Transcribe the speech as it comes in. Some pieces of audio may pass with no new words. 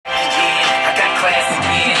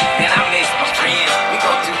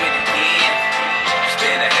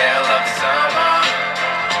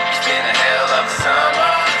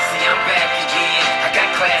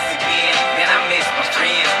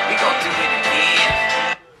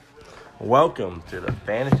Welcome to the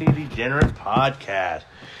Fantasy Degenerate Podcast.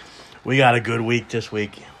 We got a good week this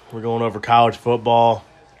week. We're going over college football,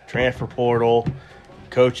 transfer portal,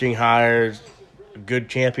 coaching hires, a good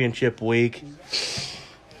championship week.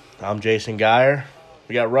 I'm Jason Geyer.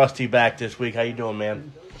 We got Rusty back this week. How you doing,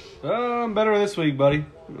 man? I'm better this week, buddy.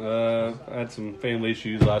 I had some family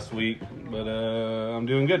issues last week, but I'm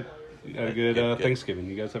doing good. You had a good Thanksgiving.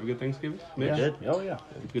 You guys have a good Thanksgiving? Yeah. Good. Oh, yeah.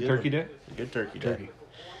 Good turkey day? Good turkey day.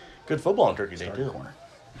 Good football on Turkey Day, too.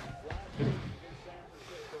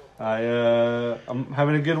 I'm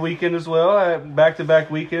having a good weekend as well. Back-to-back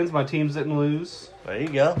weekends. My teams didn't lose. There you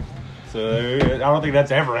go. So I don't think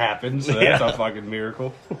that's ever happened, so that's a fucking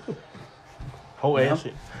miracle.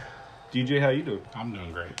 DJ, how you doing? I'm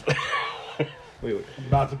doing great. Wait.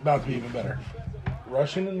 About to be even better.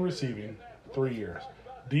 Rushing and receiving, 3 years.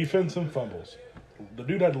 Defense and fumbles. The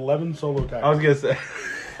dude had 11 solo tackles. I was going to say.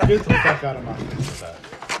 Get the fuck out of my face with that.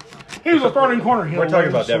 He was a starting corner. He We're had talking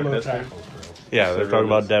 11 about Devin solo Hester. tackles, bro. Yeah, they're talking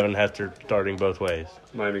about Devin Hester starting both ways.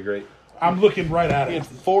 Miami great. I'm looking right at He it. had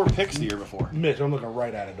 4 picks the year before. Mitch, I'm looking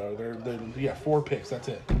right at it, dog. They're 4 picks. That's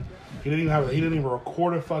it. He didn't even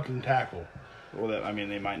record a fucking tackle. Well,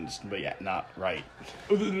 they might just, but yeah, not right.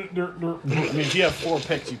 They're If you have 4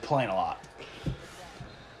 picks, you playing a lot.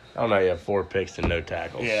 I don't know. You have 4 picks and no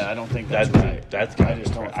tackles. Yeah, I don't think that's right. That's I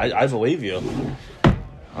just don't. I believe you.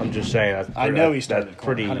 I'm just saying. I know he started that's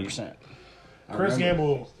pretty. 100%. Chris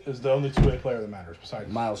Gamble is the only two-way player that matters besides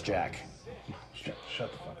Miles Jack Shut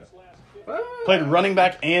the fuck up. played running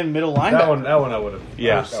back and middle That linebacker. one I would have.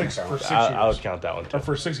 Yeah, For 6 years. I would count that one too.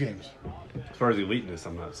 For 6 games. As far as eliteness,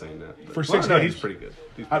 I'm not saying that. But- For 6 no, games. he's pretty good.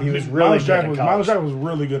 He was really Miles good Jack in was college. Miles Jack was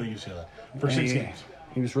really good at UCLA for 6 games.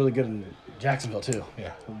 He was really good in Jacksonville too.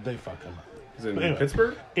 Yeah, they fucked him up. He's in Anyway.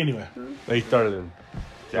 Pittsburgh? Anyway, He started in.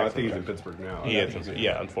 No, I think he's in Pittsburgh now. He had some,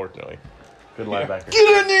 yeah, unfortunately. Good linebacker.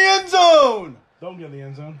 Get in the end zone. don't get in the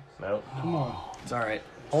end zone. No. Come on. It's all right.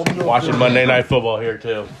 Hold him to a Watching field. Monday Night Football here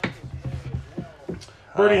too.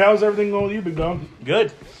 Birdie, how's everything going with you, big dog?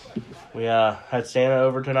 Good. We had Santa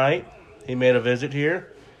over tonight. He made a visit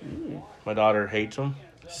here. My daughter hates him.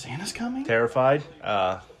 Santa's coming. Terrified.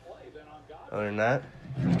 Other than that,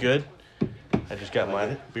 it's good. I just got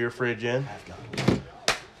my beer fridge in.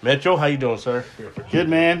 Mitchell, how you doing, sir? Good,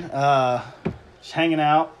 man. Just hanging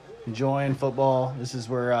out, enjoying football. This is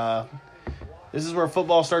where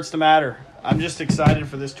football starts to matter. I'm just excited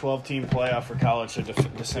for this 12-team playoff for college, so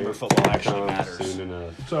December football actually matters. Soon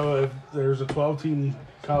enough. So if there's a 12-team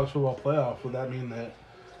college football playoff, would that mean that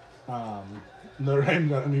Notre Dame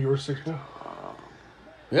got a New Year's Six bowl?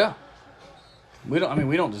 Yeah. We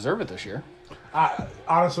don't deserve it this year.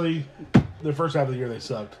 Honestly, the first half of the year they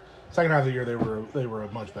sucked. Second half of the year they were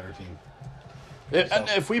a much better team.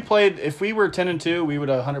 If we were 10-2, we would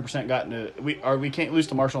have 100% gotten to. We can't lose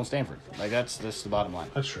to Marshall and Stanford. Like that's the bottom line.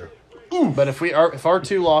 That's true. But if our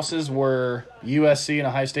 2 losses were USC and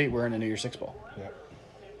Ohio State, we're in a New Year's Six bowl. Yeah,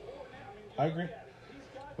 I agree.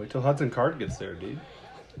 Wait till Hudson Card gets there, dude.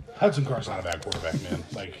 Hudson Card's not a bad quarterback, man.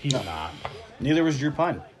 Like he's not. Neither was Drew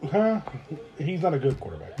Pine. He's not a good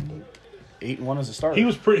quarterback. But 8-1 as a starter. he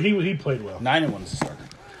was he played well. 9-1 as a starter.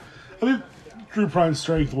 I mean, Drew Prine's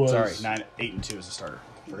strength was 8-2 as a starter.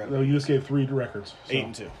 No, you just gave 3 records. So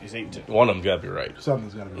 8-2. He's 8-2. One of them's got to be right.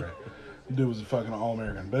 something's gonna be right. The dude was a fucking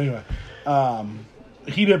All-American. But anyway,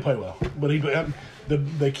 he did play well. But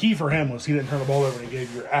the key for him was he didn't turn the ball over and he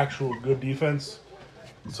gave your actual good defense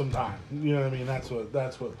some time. You know what I mean? That's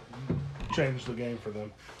what changed the game for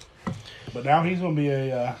them. But now he's going to be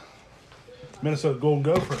a Minnesota Golden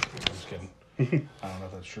Gopher. I'm just kidding. I don't know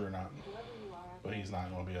if that's true or not. But he's not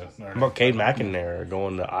going to be a How about Cade McIntyre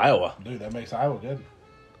going to Iowa? Dude, that makes Iowa good.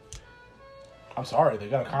 I'm sorry. They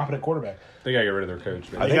got a competent quarterback. They gotta get rid of their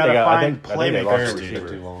coach, man. They gotta find I think they lost playmakers, a dude. receiver.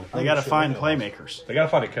 Too long. They got to Shit, find they playmakers. They gotta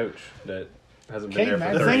find a coach that hasn't been Cade there for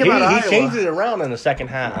Mack- 30 thing about He Iowa- changed it around in the second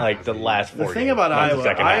half, like the last 4 games. The thing about Not the Iowa,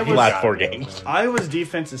 second half, Iowa's- last 4 games. Iowa's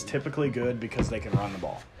defense is typically good because they can run the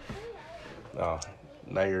ball. Oh,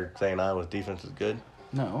 now you're saying Iowa's defense is good?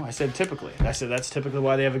 No, I said typically. I said that's typically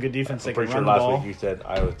why they have a good defense. They I'm can pretty run sure the last ball. week you said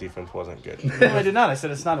Iowa's defense wasn't good. No, I did not. I said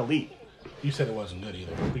it's not elite. You said it wasn't good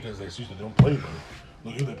either because they usually don't play good.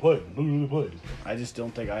 Look who they played. Look who they played. I just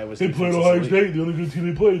don't think Iowa's They defense played is Ohio elite. State. The only good team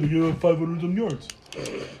they played. They gave up 500 some yards.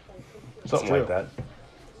 Something true. like that.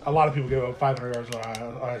 A lot of people gave up 500 yards on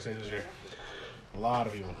Ohio State this year. A lot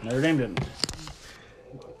of people. Notre Dame didn't.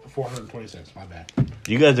 426. My bad.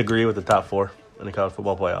 Do you guys agree with the top 4 in the college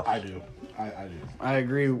football playoff? I do. I do. I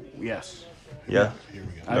agree. Yes, Yeah. Here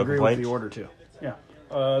we go. I No agree complaints? with the order too. Yeah.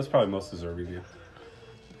 It's probably most deserving, yeah.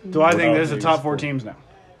 Do I think Without there's the being top 4 spoiled. teams now?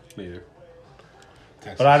 Neither.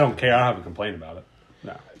 Texas. But I don't care. I don't have a complaint about it.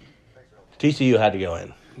 No. TCU had to go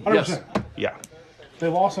in. 100%. Yeah. They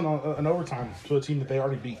lost in an overtime to a team that they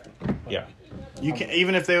already beat. Yeah. You can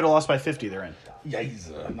even if they would have lost by 50, they're in.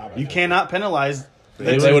 Not You cannot penalize.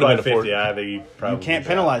 They lose would by have been 50. I think you probably You can't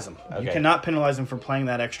penalize them. You Okay. cannot penalize them for playing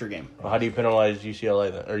that extra game Well, how do you penalize UCLA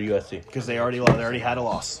then, or USC? because they already had a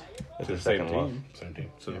loss. It's the their same second loss. team. Same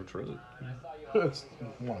team. So it's really. It's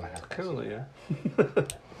 1.5. Yeah.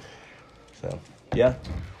 So yeah,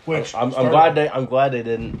 Which I'm started- glad they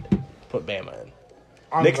didn't put Bama in.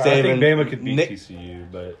 I'm Nick glad- I think Saban- Bama could beat Nick- TCU,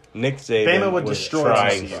 but Nick Saban Bama would was destroy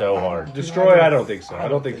trying TCU. so hard. destroy. I don't think so. I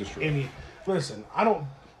don't think think destroy. any. Listen,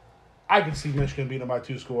 I can see Michigan beating them by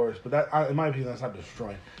 2 scores, but in my opinion, that's not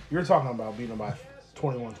destroying. You're talking about beating them by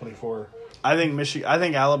 21, 24. I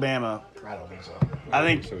think Alabama. I don't think so. I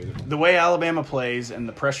think so either. the way Alabama plays and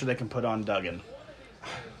the pressure they can put on Duggan,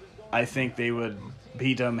 I think they would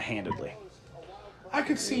beat them handedly. I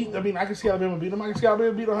could see Alabama beat them. I could see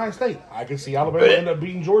Alabama beat Ohio State. I could see Alabama end up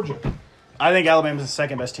beating Georgia. I think Alabama's the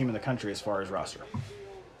second best team in the country as far as roster,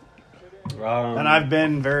 and I've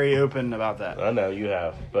been very open about that. I know you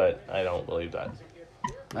have, but I don't believe that.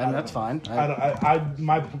 And that's fine.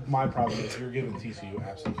 My problem is you're giving TCU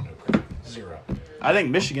absolutely no credit. Zero. I think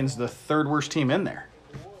Michigan's the third worst team in there.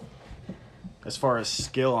 As far as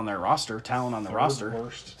skill on their roster, talent on the roster.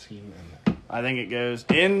 Worst team in there. I think it goes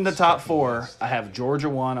in the top 4. I have Georgia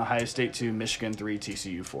 1, Ohio State 2, Michigan 3,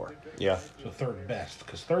 TCU 4. Yeah. So third best,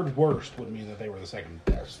 because third worst would mean that they were the second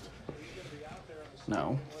best.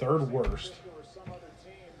 No. Third worst.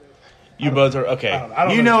 You both are I okay.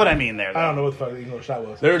 don't You know what I mean there, I though. don't know what the fuck English that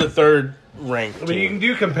was. They're the third ranked. I mean, you team. can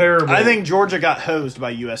do comparable. I think Georgia got hosed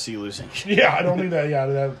by USC losing. Yeah, I don't think that. Yeah,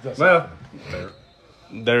 that's Well,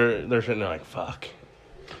 they're sitting there like fuck.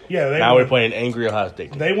 yeah. Now we're playing angry Ohio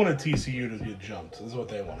State. They wanted TCU to get jumped. This is what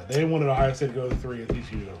they wanted. They wanted Ohio State to go to 3 and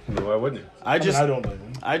TCU to. why wouldn't you? I just, I don't blame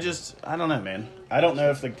them. I don't know, man. I don't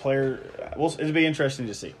know if the player. Well, it'd be interesting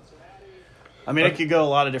to see. I mean, it could go a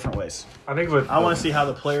lot of different ways. I think with I want to see how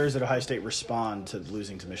the players at Ohio State respond to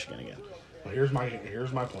losing to Michigan again. Well, here's my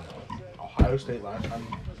plan. Ohio State last time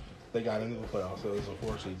they got into the playoffs, it was a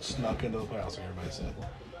 4 seed, snuck into the playoffs, like everybody said.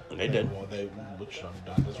 They did. Well, which I'm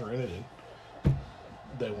not disagreeing, they did.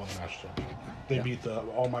 They won the national championship. They beat the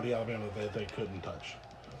almighty Alabama that they couldn't touch.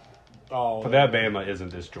 Oh, But that Bama isn't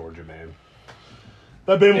this Georgia, man.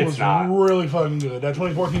 that Bama it's was not. really fucking good. That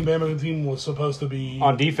 2014 Bama team was supposed to be.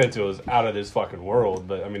 On defense, it was out of this fucking world.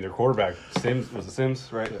 But I mean, their quarterback Sims,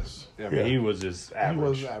 right? Yes. Yeah, I mean, he was just He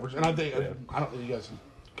average. was average, and I think I don't. You guys.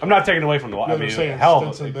 I'm not taking away from the. You I guys mean, are saying hell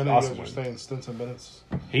of Stinson a Bennett. awesome You guys are win. saying Stinson Bennett's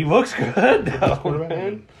He looks good, though, quarterback.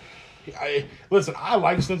 man. Listen, I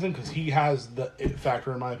like Stinson because he has the it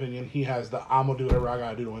factor, in my opinion. He has the I'm gonna do whatever I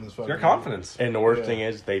gotta do to win this fucking Their game. confidence. And the worst Yeah. thing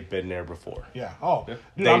is they've been there before. Yeah. Oh, dude,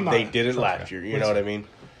 They I'm not, they did it trust last me. year. You know what I mean?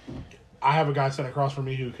 I have a guy sitting across from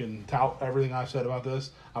me who can tout everything I've said about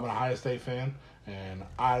this. I'm an Ohio State fan, and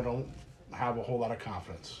I don't have a whole lot of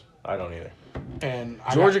confidence. I don't either. And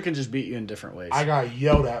Georgia can just beat you in different ways. I got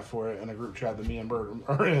yelled at for it in a group chat that me and Bert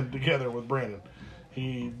are in together with Brandon.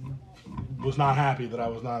 He was not happy that I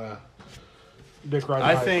was not a Dick Riding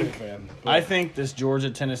I Ohio think State fan. I think the Georgia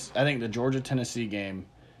Tennessee game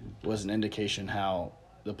was an indication how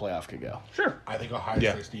the playoff could go. Sure. I think Ohio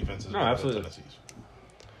Yeah. State's defense is No, better than absolutely. Tennessee's.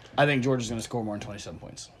 I think Georgia's going to score more than 27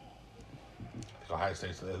 points. Ohio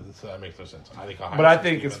State's that makes no sense. I think Ohio But I State's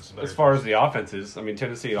think defense is better. as far as the offenses, I mean,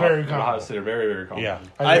 Tennessee Very and Ohio comparable. State are very, very comparable. Yeah.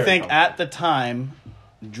 I Very think comfortable. at the time,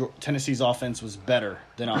 Tennessee's offense was better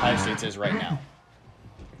than Ohio State's is right now.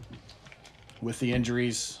 With the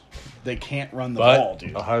injuries, they can't run the ball, But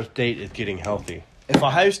dude. Ohio State is getting healthy. If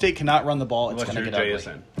Ohio State cannot run the ball, it's Unless going to you're get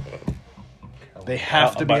ugly. JSN. They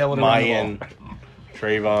have to be But able to run the Mayan, ball.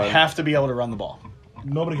 Trayvon, They have to be able to run the ball.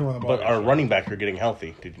 Nobody can run the ball. but our running backs are getting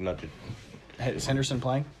healthy. Did you not? Is Henderson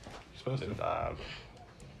playing? supposed to.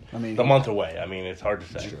 I mean, A month away. I mean, it's hard to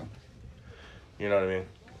say. It's true. You know what I mean?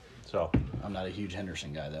 So I'm not a huge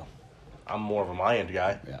Henderson guy, though. I'm more of a Mayan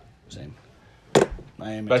guy, Yeah, same.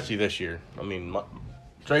 Miami. especially this year. I mean,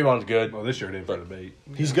 Trayvon's good. Well, this year it ain't for debate.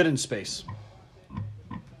 He's good in space.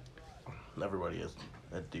 Everybody is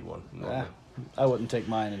at D1. Yeah, I wouldn't take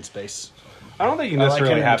mine in space. I don't think you I like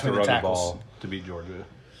necessarily him have to between the run the tackles. ball to beat Georgia.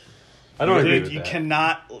 I don't agree Dude, with you that.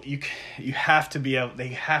 cannot. You have to be able. They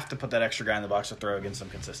have to put that extra guy in the box to throw against them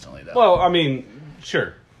consistently, though. Well, I mean,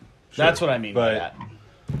 sure. That's what I mean by but- that.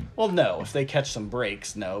 Well, no. If they catch some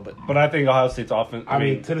breaks, no. But But I think Ohio State's offense. I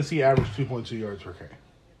mean, Tennessee averaged 2.2 yards per carry.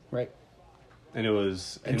 right. and it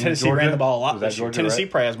was And in Tennessee Georgia? ran the ball a lot Was that this year. Georgia, Tennessee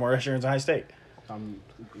right? probably has more rushing yards than Ohio State.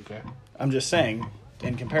 Okay. I'm just saying,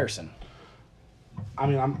 in comparison, I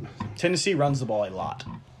mean, Tennessee runs the ball a lot.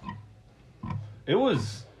 It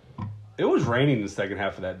was It was raining the second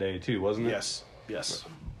half of that day too, wasn't it? Yes.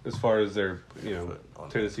 As far as their,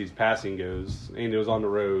 Tennessee's passing goes, and it was on the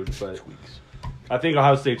road, but I think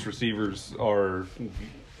Ohio State's receivers are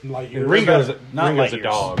Light years. Ringo's Not light a years.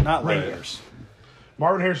 dog. Not light but- years.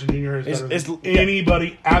 Marvin Harrison Jr. is better Is- than is-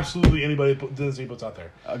 anybody, absolutely anybody Tennessee puts out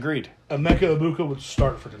there. Agreed. Emeka Ibuka would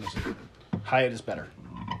start for Tennessee. Hyatt is better.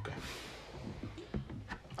 Okay.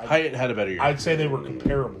 Hyatt had a better year. I'd say they were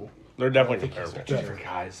comparable. They're definitely I think he's comparable. better. Different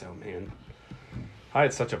guys, though, man.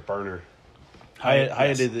 Hyatt's such a burner.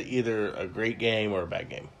 Hyatt did either a great game or a bad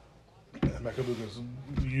game. Emeka Ibuka's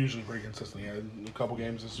usually pretty consistent. He had a couple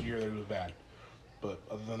games this year that he was bad. But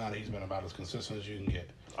other than that, he's been about as consistent as you can get.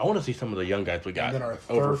 I want to see some of the young guys we got And then our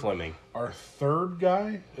over third- Fleming. Our third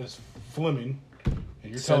guy is Fleming. And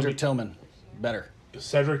you're Cedric telling Tillman, better. me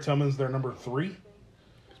Cedric Tillman's their number 3?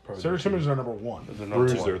 Cedric Tillman's their number 1.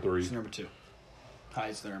 Brewer's their 3. He's number 2.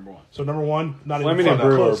 Hyatt's their number 1. So number 1, not even Fleming and fucking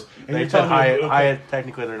Brewer. close. And They you're said telling me, Hyatt. okay, Hyatt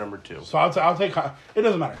technically they're number 2. So I'll take Hyatt. It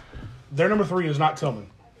doesn't matter. Their number 3 is not Tillman.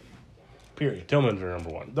 Period. Tillman's their number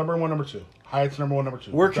 1. Number 1, number 2. Hyatt's number 1, number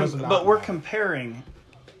 2. We're It does not but we're matter. comparing.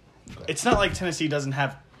 It's not like Tennessee doesn't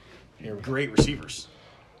have Here we go. great receivers.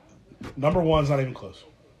 Number 1's not even close.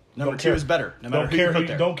 Number Don't 2 care. is better, no matter Don't who you care put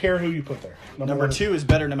there. don't care who you put there. Number one 2 is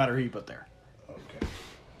better no matter who you put there. Okay.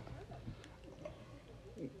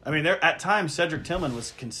 I mean, at times Cedric Tillman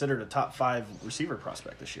was considered a top 5 receiver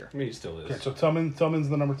prospect this year. I mean, he still is. Okay, so Tillman's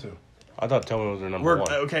the number 2. I thought Tillman was their number We're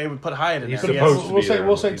 1. okay. We put Hyatt in He's there. supposed Yes. to We'll be say there.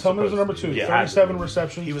 we'll say He's Tillman's the supposed number to 2. be. Yeah, 37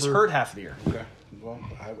 receptions. He was for- hurt half the year. Okay. Well,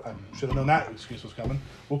 I should have known that excuse was coming.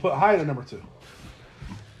 We'll put Hyatt at number 2.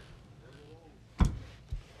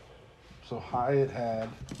 So Hyatt had.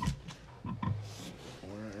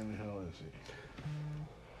 Where in the hell is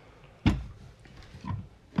he?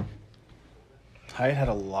 Hyatt had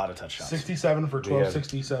a lot of touchdowns. 67 for 12, Yeah.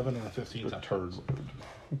 67, and 15 The touchdowns.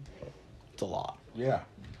 turd. It's a lot. Yeah.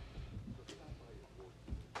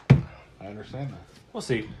 I understand that. We'll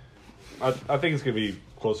see. I think it's going to be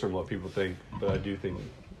closer than what people think, but I do think.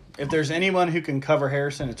 If there's anyone who can cover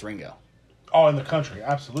Harrison, it's Ringo. Oh, in the country,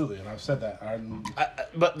 absolutely, and I've said that.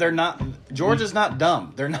 But they're not. Georgia's not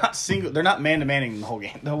dumb. They're not single. They're not man to manning the whole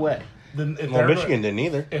game. No way. Then if Well, they're Michigan didn't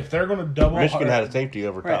either. if they're going to double, Michigan had a safety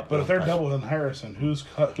over Right, top. But if they're doubling Harrison, who is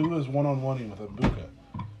one-on-one with Ibuka?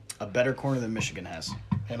 A better corner than Michigan has.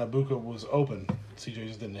 And Ibuka was open. CJ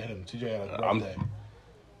just didn't hit him. CJ had a rough I'm- day.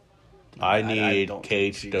 I need don't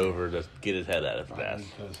Cage think Stover to get his head out of his ass.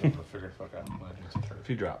 Because he'll figure the fuck out. A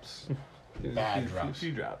few drops. Bad A drops.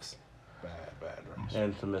 few drops. Bad drops.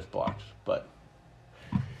 And some missed blocks. But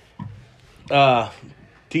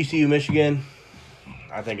TCU Michigan,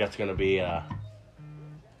 I think that's going to be. I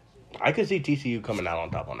could see TCU coming out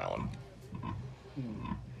on top on that one.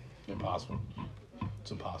 Impossible.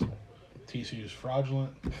 It's impossible. TCU's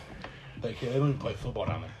fraudulent. They don't even play football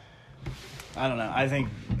down there. I don't know. I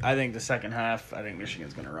think the second half. I think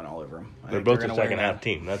Michigan's going to run all over them. They're both the second half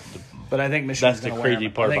team. That's the But I think Michigan's That's the gonna wear crazy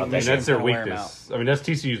them. part I think about that. And Michigan's that's their gonna wear 'em weakness. I mean, that's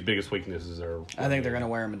TCU's biggest weakness is their. out. I think they're going to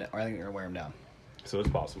wear them. I think they're going to wear them down. So it's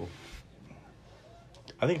possible.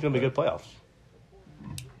 I think it's going to be good playoffs.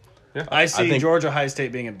 Yeah. I see think- Georgia High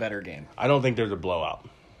State being a better game. I don't think there's a blowout.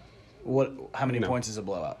 What? How many No. points is a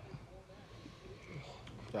blowout?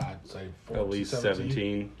 I'd say At least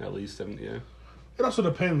 17. At least 7. Yeah. It also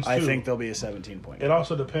depends, too. I think there'll be a 17-point. It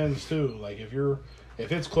also depends, too. Like,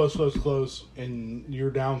 if it's close, and you're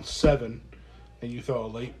down 7, and you throw a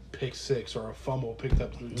late pick 6 or a fumble picked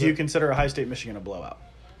up. Do you consider a High State Michigan a blowout?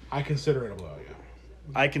 I consider it a blowout, yeah.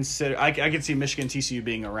 I could see Michigan TCU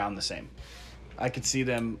being around the same. I could see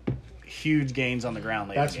them huge gains on the ground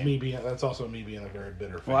late That's in the game. That's also me being a very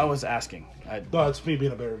bitter fan. Well, I was asking. No, it's me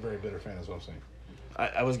being a very, very bitter fan, is what I'm saying.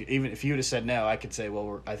 I was even if you would have said no, I could say,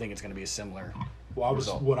 well, I think it's going to be a similar. Well,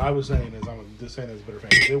 result. what I was saying is I'm just saying as a bitter fan.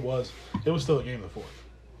 'Cause it was still a game in the fourth.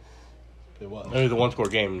 It was. It was a one-score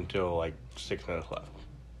game until like 6 minutes left.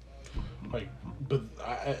 Like, but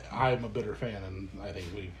I'm a bitter fan, and I think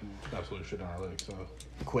we absolutely shit on our legs. So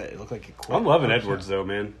Quit. It looked like you quit. I'm loving Edwards though,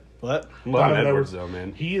 man. What? I'm loving Donovan Edwards though,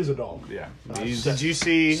 man. he is a dog. Yeah. Did you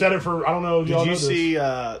see? Said it for I don't know if y'all Did you know this.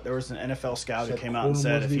 see? There was an NFL scout who Said came out and Coleman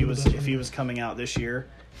said wasn't even the best if he was coming out this year,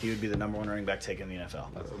 he would be the number 1 running back taken in the NFL.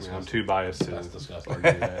 I mean, I'm too biased to That's disgusting.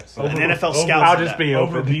 argue that. So. An NFL over- scout. I'll said just that. be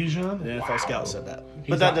over open. Bijan. The NFL scout said that, He's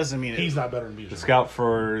but that not- doesn't mean he's not better than Bijan. The scout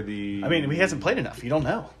for the. I mean, he hasn't played enough. You don't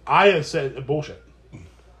know. I have said bullshit.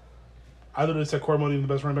 I literally said Corey Mooney the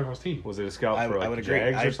best running back on his team. Was it a scout I for like would the agree.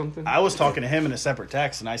 Jags or something? I was talking to him in a separate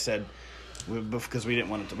text, and I said, because we didn't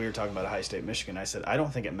want to, we were talking about Ohio State, Michigan. I said, I don't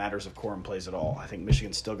think it matters if Corum plays at all. I think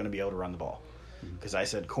Michigan's still going to be able to run the ball. Because I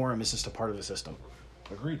said Corum is just a part of the system.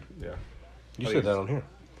 Agreed. Yeah. You said that on here.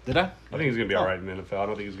 Did I? I think he's going to be all right in the NFL. I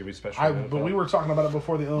don't think he's going to be special. in the But NFL. we were talking about it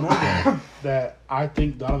before the Illinois game that I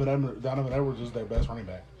think Donovan Edwards is their best running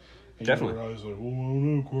back. And Definitely. You were always like, well, I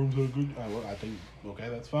don't know, Corbin's had a good. I think okay,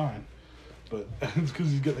 that's fine, but it's because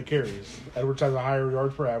he's getting the carries. Edwards has a higher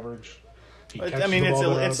yards per average. He catches I mean, the ball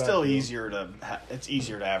better out it's of the still backfield. it's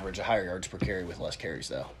easier to average a higher yards per carry with less carries,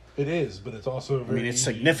 though. It is, but it's also very. It's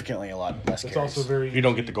easy. significantly a lot less It's carries. also very. If you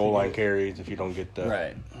don't get easy the goal to line get- carries, if you don't get the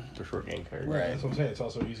Right. short game carries. Right. That's what I'm saying. It's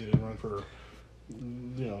also easy to run for,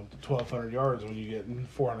 1,200 yards when you get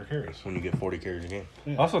 400 carries. When you get 40 carries a game.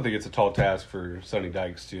 I also think it's a tall task for Sonny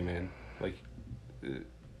Dykes too, man. Like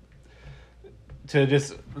to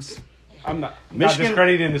just, I'm not Michigan-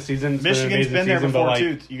 discrediting the season. It's Michigan's an amazing been there season, before but,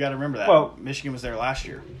 like, too. You got to remember that. Well- Michigan was there last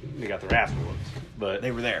year. They got their ass whooped, but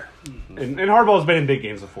They were there. and Harbaugh's been in big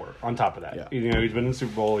games before. On top of that, Yeah. he's been in the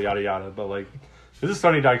Super Bowl, yada yada. But like, this is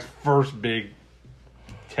Sonny Dykes' first big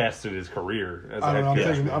test in his career as a I don't know.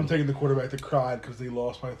 head coach. I'm taking the quarterback that cried because they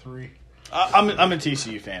lost by 3. I'm a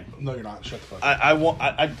TCU fan. No, you're not. Shut the fuck up.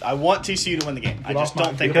 I want TCU to win the game. I just off my-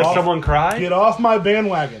 don't think Because off- someone cried. Get off my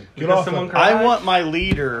bandwagon. Get Because off someone that. cried? I want my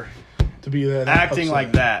leader To be that acting upset.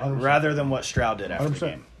 like that 100%. rather than what Stroud did after the 100%.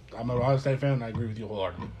 game. I'm an Ohio State fan, and I agree with you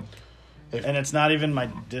wholeheartedly. And it's not even my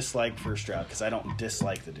dislike for Stroud because I don't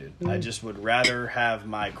dislike the dude. I just would rather have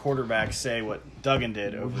my quarterback say what Duggan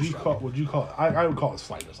did over Would you Stroud. call it? I would call it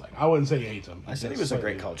slight dislike. I wouldn't say he hates him. I said he was a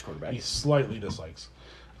great college quarterback. He slightly dislikes.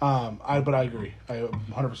 But I agree. I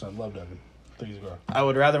 100% love Duggan. I think he's great. I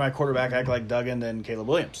would rather my quarterback act like Duggan than Caleb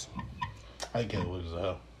Williams. I think Caleb was a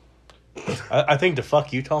hoe. I think the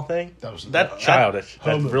fuck Utah thing, That was childish.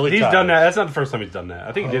 That's Homo. really He's childish. done that. That's not the first time he's done that.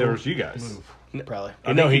 I think he did it versus you guys. Probably.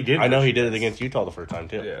 I know think he he did I know versus he did you it guys. against Utah the first time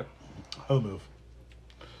too. Yeah, hoe move.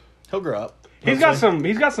 He'll grow up. he's got some.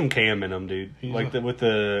 He's got some cam in him, dude. He's Like a- with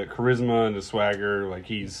the charisma and the swagger. Like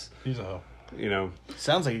he's, He's a hoe.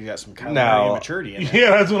 Sounds like he's got some Kyler Now- Murray maturity in there. Yeah,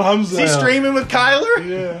 that's what I'm Is saying. he streaming with Kyler?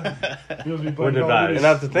 Yeah. He must be playing wouldn't Call of advise. Duty. And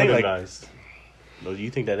that's the thing, Wouldn't like- advise. Do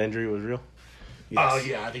you think that injury was real? Oh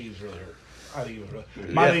yeah, I think he was really hurt. I think he was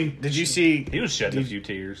really. My thing. Did you see? He was shedding a few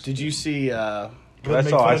tears. Did you see? I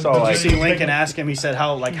saw, like- Did you see Lincoln ask him? He said,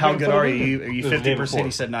 "How making good fun are of you? Are you It was the day 50%?" before.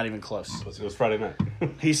 He said, "Not even close." It was Friday night.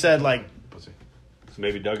 He said, like Pussy. So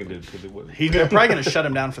maybe Duggan did because it was. they're probably going to shut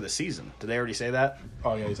him down for the season. Did they already say that?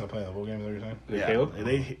 Oh yeah, he's not playing the bowl game. Is that what you're saying? Yeah.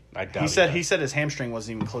 Caleb? I doubt He it. said his hamstring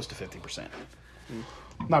wasn't even close to 50%.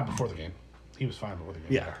 Not before the game. He was fine before the game.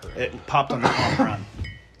 He Yeah, got hurt. it popped on the long run.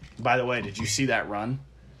 By the way, did you see that run?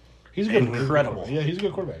 He's a good Incredible. Yeah, he's a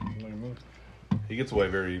good quarterback. He gets away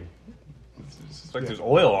very. It's like there's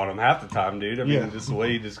oil on him half the time, dude. I mean, Yeah. just the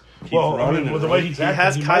way he just keeps Well, I running. mean, with and the way running. he's He acting,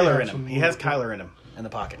 has might Kyler have in him. some- He has Kyler in him in the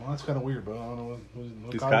pocket. Well, that's kind of weird, bro. I don't know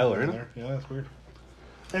what Is Kyler's Kyler doing in him? there. Yeah, that's weird.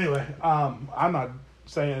 Anyway, I'm not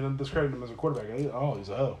saying and discrediting him as a quarterback. Oh, he's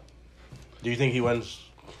a hoe. Do you think he wins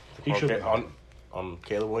He should be. on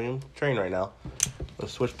Caleb Williams train right now?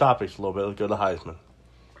 Let's switch topics a little bit. Let's go to Heisman.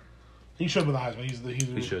 He should win the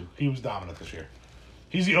Heisman. He should. He was dominant this year.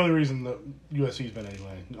 He's the only reason that USC's been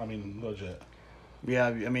anyway. I mean, legit. Yeah,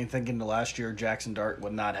 I mean, thinking to last year, Jackson Dart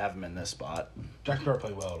would not have him in this spot. Jackson Dart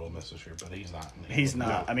played well at Ole Miss this year, but he's not. He's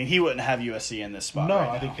not. I mean, he wouldn't have USC in this spot. No,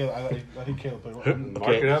 right I now. think I think Caleb played well. Mark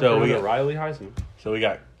Okay, it up so for we the got- Riley Heisman. So we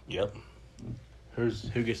got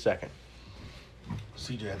who gets second?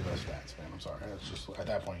 CJ had the best stats, man. I'm sorry. It's just at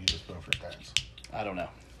that point you just go for stats. I don't know.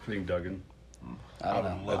 I think Duggan. I don't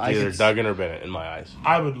know. That's I either could- Duggan or Bennett in my eyes.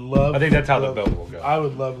 I would love. I think that's how the love- vote will go. I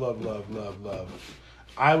would love.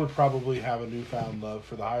 I would probably have a newfound love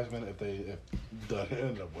for the Heisman if Duggan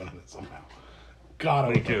ended up winning it somehow. God, I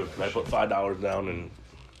Me would too. love I that put shit. $5 down and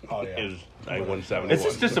Oh yeah. it was I won 71. It's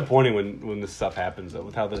just disappointing when this stuff happens though.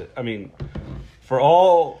 With how I mean,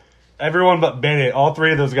 for everyone but Bennett, all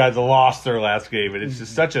three of those guys lost their last game, and it's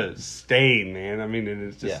just such a stain, man. I mean, and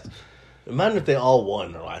it's just Imagine if they all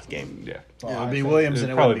won their last game. yeah. It would Ohio be State- Williams It'd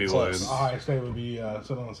and it wouldn't probably be be close. Williams. Ohio State would be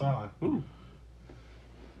sitting on the sideline. Ooh.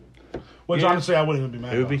 Which Yeah. honestly, I wouldn't even be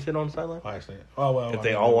mad. Who would be about. sitting on the sideline? Ohio State. Oh well. If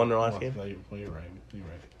they all won their last game? You're right. You're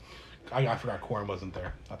right. I forgot Corum wasn't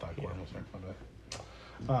there. I thought Corum was there.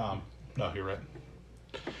 My bad. No, you're right.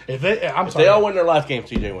 If they all win their last game,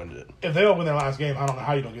 CJ wins it. If they all win their last game, I don't know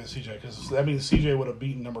how you don't get CJ because that means CJ would have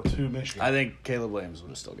beaten number 2 Michigan. I think Caleb Williams would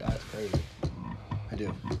have still got it. That's crazy. I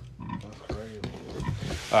do. That's crazy.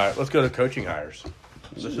 All right, let's go to coaching hires.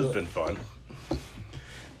 This has been fun.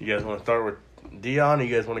 You guys want to start with Dion? Or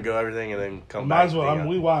you guys want to go everything and then come Might back? as to well.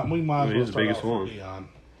 Deion? We might as He's well the start biggest off with one.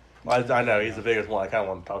 Dion. I know he's the biggest one. I kind of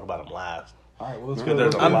want to talk about him last. All right, well let's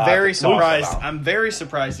There's go. a I'm lot very to talk surprised. about. I'm very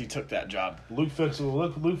surprised he took that job. Luke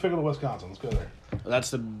Fickle, Wisconsin. Let's go there.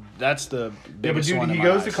 That's the Yeah, but biggest dude, one. he in my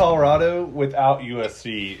goes to eyes. Colorado without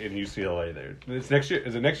USC and UCLA there. It's next year.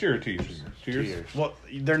 Is it next year or 2 years? 2 years. Well,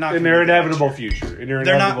 they're not. In gonna their be good inevitable next year. future. In their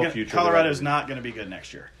They're not. inevitable Gonna, future. Colorado's not going to be good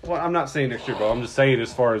next year. Well, I'm not saying next year, but I'm just saying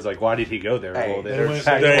as far as like, why did he go there? Hey, Well, they they're went-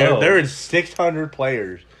 Pac-12. They're in 600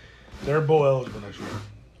 players. They're bowl eligible next year.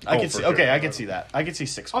 I Oh, could for see. sure. Okay, I could see that. I could see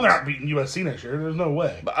 6. Oh, they're not beating USC next year. There's no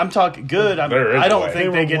way. But I'm talking good. There is I a don't way. think They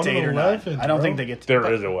they were get to 8 or 9. 1-11, I don't bro. think they get to.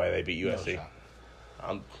 There is a way they beat No USC. shot.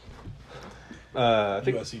 I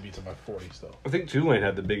think USC beats them by 40 still. I think Tulane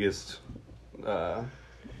had the biggest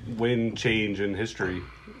win change in history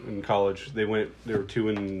in college. They were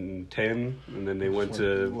 2-10, and then they went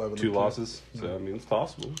to 11 2 and losses. So I mean, it's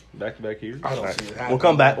possible. Back to back years. I don't All right. see it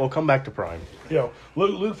happening. We'll come back to Prime. Yo,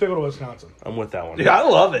 Luke Fickell to Wisconsin. I'm with that one. Yeah, I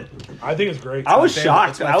love it. I think it's great. I was Favorite- shocked.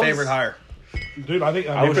 It's my I was- favorite hire. Dude, I think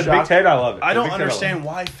I was for the Big shocked. Ten. I love it. I The don't Big Ten, love it. understand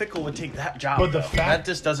why Fickle would take that job. But the though. fact- that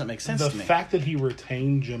just doesn't make sense The to me. fact that he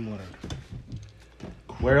retained Jim Leonard.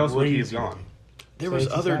 Where else would he have Crazy. gone? there So was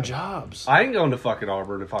it's other exciting. jobs. I ain't going to fucking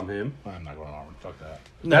Auburn if I'm him. I'm not going to Auburn. Fuck that.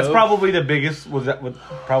 That's No. probably the biggest. Was that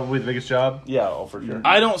probably the biggest job? Yeah, oh, for sure.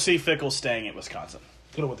 I don't see Fickle staying at Wisconsin.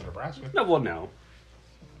 Could have went to Nebraska. No, well, no.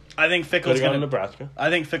 I think Could Fickle's have gone to going to. Nebraska. I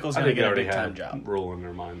think Fickle's I going to think they get a already big time had job. rule in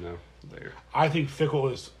their mind though. There. I think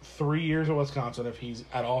Fickell is 3 years at Wisconsin. If he's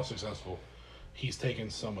at all successful, he's taking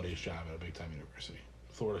somebody's job at a big time university.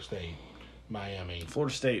 Florida State, Miami.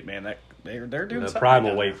 Florida State, man, that they're doing The something. Prime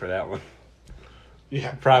will down wait there. for that one.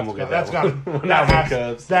 Yeah, Prime will get that's that one. got Not that, the has,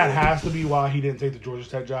 Cubs. that has to be why he didn't take the Georgia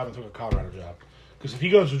Tech job and took a Colorado job. Because if he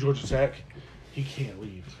goes to Georgia Tech, he can't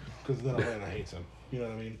leave because then Atlanta hates him. You know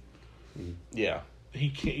what I mean? Yeah. He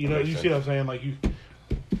can't. You know, Makes you see sense. what I'm saying? Like you.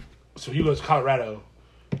 So he goes to Colorado,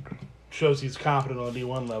 shows he's competent on the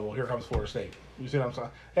D1 level. Here comes Florida State. You see what I'm saying?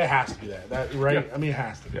 It has to be that, right? Yeah. I mean, it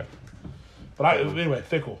has to be. Yeah. But anyway,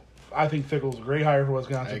 Fickell. I think Fickell's a great hire for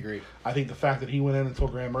Wisconsin. I agree. I think the fact that he went in and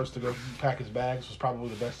told Graham Mertz to go pack his bags was probably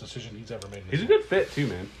the best decision he's ever made. He's a good fit too,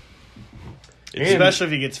 man. And Especially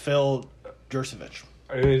if he gets Phil Jurcevic.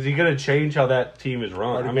 is he going to change how that team is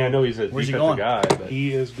run? I mean, I know he's a Where's he defensive going? guy, but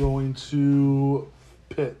He is going to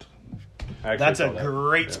Pitt. I actually That's a saw that.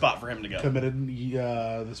 great Yeah. spot for him to go. Committed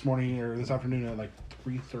this morning or this afternoon at like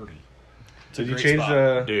 3:30. Did he great change spot.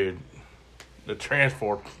 the? Dude, the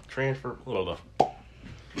transfer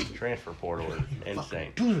portal is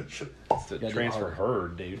insane. Dude, shit. It's the transfer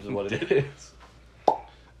herd, dude. Is what it is.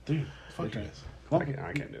 Dude, fuck you guys. I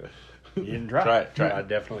can't do it. You didn't try. Try it. Try I it.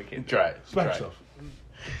 definitely can't. Try it. Smack Try it. yourself.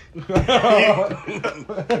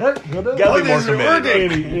 Gotta be more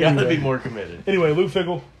committed. Anyway. Gotta be more committed. Anyway, Luke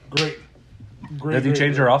Fickell, great. Does he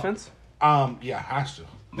change their offense? Yeah, has to.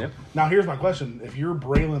 Yep. Now here's my question: if you're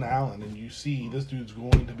Braylon Allen and you see this dude's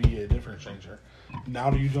going to be a difference changer, now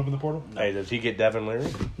do you jump in the portal? Hey, does he get Devin Leary?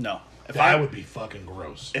 No. That would be fucking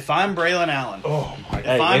gross. If I'm Braylon Allen, Oh my god.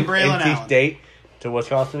 Hey, I'm Braylon NC Allen. State to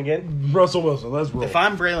Wisconsin again? Russell Wilson, let's roll. if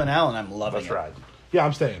I'm Braylon Allen, I'm loving That's it. right. Yeah,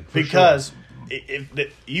 I'm staying. For Because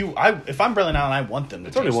if I'm Braylon Allen, I want them to.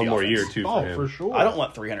 It's only change one the more offense. year too. sure. For Oh, him. for sure. I don't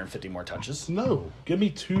want 350 more touches. No, give me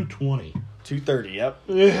 220. 230. Yep.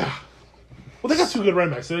 Yeah. Well, they got two good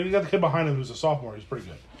running backs. So you got the kid behind him who's a sophomore. He's pretty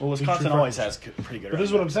good. Well, He's Wisconsin true always freshman. has pretty good. But this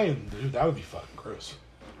is what running I'm saying, dude. That would be fucking gross.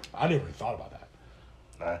 I never even thought about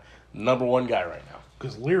that Number one guy right now.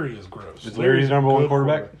 because Leary is gross. Is Leary Leary's the number a one good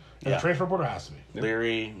quarterback? And Yeah. the transfer portal has to be.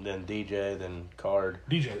 Leary, then DJ, then Card,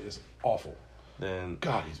 DJ is awful. then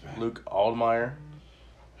God, he's bad. Luke Aldmeyer.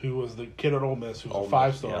 Who was the kid at Ole Miss, who was Ole a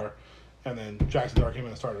Miss, 5-star, and then Jackson Dart came in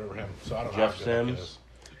and started over him. So I don't know Jeff how good that kid Sims. is.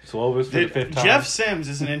 Slovis for the fifth time. Jeff Sims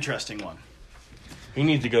is an interesting one. He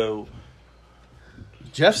needs to go.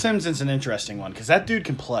 Jeff Sims is an interesting one because that dude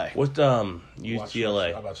can play. What's I'm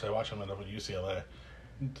UCLA? about to say, watch him end up with UCLA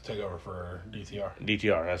to take over for DTR.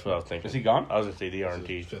 DTR. That's what I was thinking. Is he gone? I was gonna say DRT.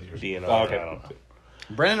 This is fifth year. DNR. Oh, okay. I don't know.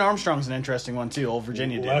 Brennan Armstrong's an interesting one too. Old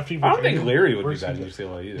Virginia dude. Lefty I don't Virginia. think Leary would be Where's bad he in at?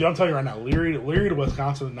 UCLA either. Dude, I'm telling you right now, Leary to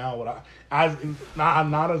Wisconsin is now what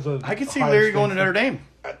I'm not as a. I could see Ohio Leary State going to fan. Notre Dame.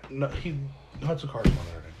 No, Hudson Card's going to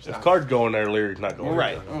Notre Dame. If Card's going there, Leary's not going.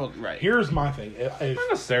 Right. there. Well, right. Here's my thing. If Not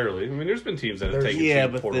necessarily. I mean, there's been teams that have There's- taken Yeah,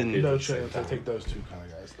 two but portal then- kids no at the same chance I time. take those two kind of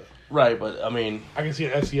guys though. Right, but I mean, I can see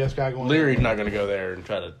an FCS guy going. Leary's not going to go there and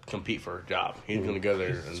try to compete for a job. He's going to go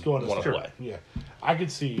there He's and going to want to play. Yeah, I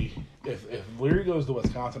could see if Leary goes to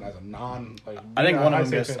Wisconsin as a I think one of them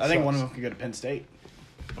State goes. fan I think one of sucks. them could go to Penn State.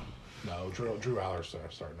 No, Drew Aller's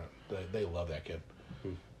starting it. They love that kid.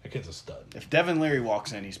 That kid's a stud. If Devin Leary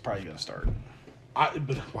walks in, he's probably going to start.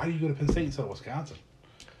 But why do you go to Penn State instead of Wisconsin?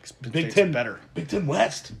 Penn Big State's Ten better. Big Ten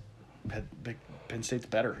West. Penn State's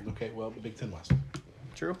better. Okay, well, the Big Ten West.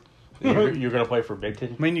 True. You're going to play for Big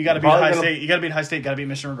Ten. I mean, you got to beat Probably High gonna- State. You got to beat High State. Got to beat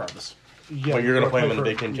Michigan regardless. Yeah, But you're gonna play him in the for-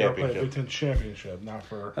 Big Ten you're gonna play a championship. Big Ten championship, not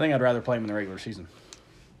for. I think I'd rather play him in the regular season.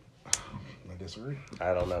 I disagree.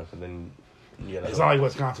 I don't know. So then, It's not like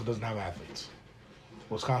Wisconsin doesn't have athletes.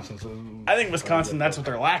 Wisconsin's. I think Wisconsin, that's what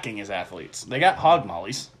they're lacking is athletes. They got hog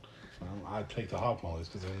mollies. I'd take the hog mollies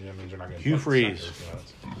because then that means you're not getting. Hugh fucking Freeze. suckers, you know,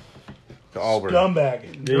 it's- to Auburn. Scumbag,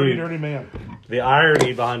 dirty, Dude. dirty man. The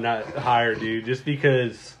irony behind that hire, dude, just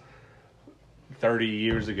because 30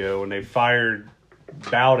 years ago when they fired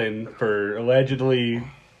Bowden for allegedly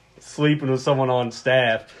sleeping with someone on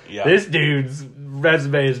staff, Yeah. this dude's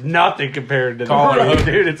resume is nothing compared to Call that. it.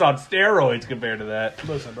 Dude, it's on steroids compared to that.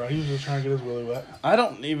 Listen, bro, he was just trying to get his willy wet. I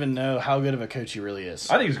don't even know how good of a coach he really is.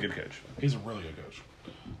 I think he's a good coach. He's a really good coach.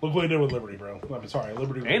 Look what he did with Liberty, bro. I'm sorry,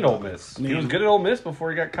 Liberty And Ole Miss. He was good at Ole Miss before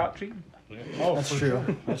he got caught cheating. Oh, That's for true.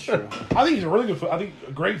 sure. That's true. I think he's a really good. I think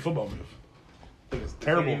a great football move. I think it's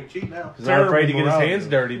terrible. He's not afraid to get his hands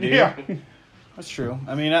dirty, dude. Yeah, That's true.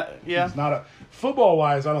 I mean, yeah. it's not a football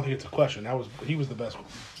wise. I don't think it's a question. He was the best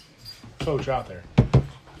coach out there.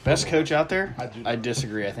 Best coach out there? I do. I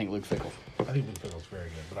disagree. I think Luke Fickell. I think Luke Fickell's very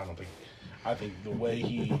good, but I don't think. I think the way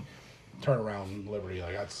he turned around Liberty,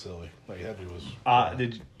 like that's silly. Like that dude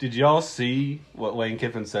was. Did y'all see what Lane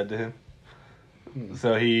Kiffin said to him?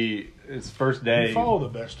 So his first day. You follow the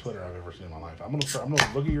best Twitter I've ever seen in my life. I'm gonna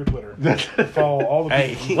look at your Twitter. Follow all the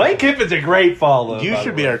Hey, people. Lane Kiffin's a great follow. You by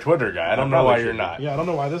should the be way. our Twitter guy. I don't know why you're not. Yeah, I don't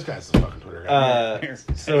know why this guy's the fucking Twitter guy.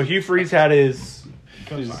 So Hugh Freeze had his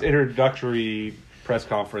Co-sign. introductory press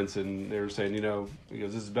conference, and they were saying, he goes,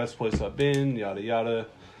 "This is the best place I've been," yada yada.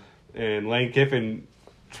 And Lane Kiffin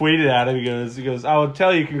tweeted at him. He goes, "I would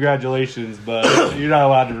tell you congratulations, but you're not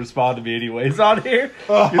allowed to respond to me anyways on here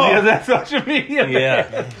because he has that social media."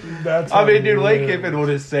 Yeah. That's I mean, dude, Lane hilarious. Kiffin will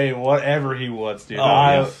just say whatever he wants, dude. Oh,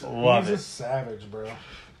 I yes. love He's it. a savage, bro.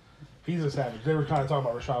 He's a savage. They were kind of talking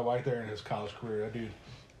about Rashad White there in his college career. That dude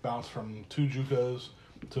bounced from 2 JUCOs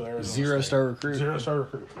to Arizona State. 0-star recruit. 0-star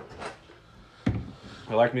recruit.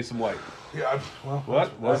 I like me some White. Yeah, well,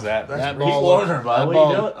 What was that? That Keep ball, Warner, bud. that What are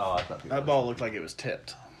ball- you doing? Oh, that's not good. that ball looked like it was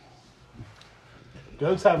tipped.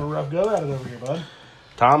 Goats having a rough go at it over here, bud.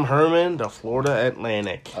 Tom Herman, the Florida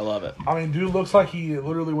Atlantic. I love it. I mean, dude looks like he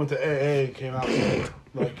literally went to AA and came out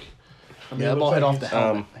like. I mean, Yeah, it that ball looks hit like off the he's-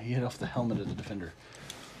 helmet. He hit off the helmet of the defender.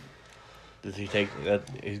 Does he take that?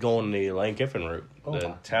 He's going the Lane Kiffin route. Oh, then.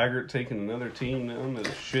 my. Taggart taking another team down to the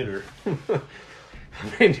shitter.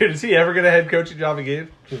 I mean, dude, is he ever going to head coaching job again?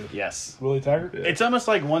 Yes. Willie Taggart. It's almost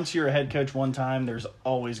like once you're a head coach one time, there's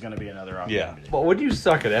always going to be another opportunity. But when you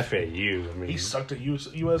suck at FAU, I mean, He sucked at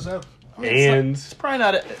USF. and It's probably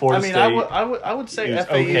not. Florida I mean, State. I would say He was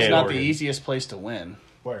FAU is okay at not Oregon. the easiest place to win.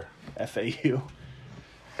 Where? FAU.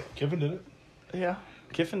 Kiffin did it. Yeah.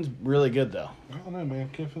 Kiffin's really good though. I don't know, man.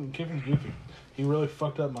 Kiffin's goofy. He really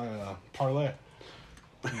fucked up my parlay.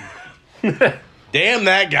 Damn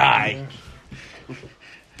that guy.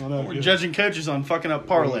 I know, We're good. judging coaches on fucking up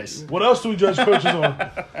parlays. What else do we judge coaches on?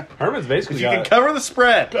 Herman's basically You can got cover the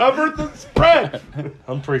spread. Cover the spread.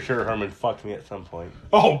 I'm pretty sure Herman fucked me at some point.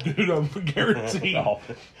 Oh, dude, I'm guaranteed. Oh,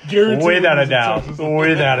 Guaranteed. without a he's doubt. Texas.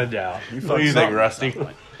 Without a doubt. What do you think, Rusty?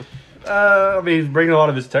 I mean, he's bringing a lot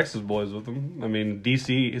of his Texas boys with him. I mean,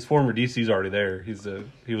 DC, his former DC's already there. He was the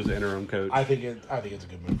interim coach. I think it's a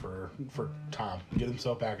good move for Tom. Get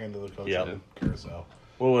himself back into the coaching Yep. carousel.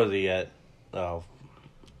 What was he at?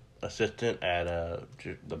 Assistant at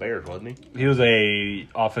the Bears, wasn't he? He was a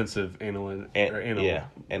offensive analyst, Analyst.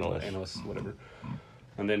 analyst, whatever.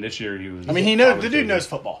 And then this year he was. I mean, he knows the dude knows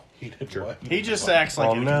football. He did what? He just acts like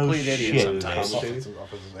Oh, a no complete idiot shit, sometimes. Offensive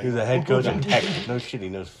He's a head coach in Tech. No shit, he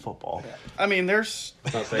knows football. I mean, there's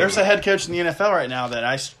Not saying a head coach in the NFL right now that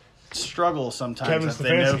I struggle sometimes Kevin if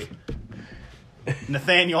they know Stefanski.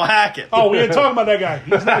 Nathaniel Hackett. Oh, we ain't talking about that guy.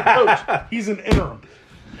 He's not a coach. He's an interim.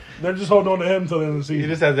 They're just holding on to him until the end of the season. He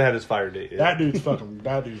just hasn't had his fire date yet. That dude's special.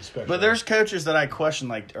 But there's coaches that I question,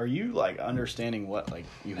 like, are you like understanding what like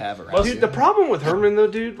you have around Dude, you? the problem with Herman though,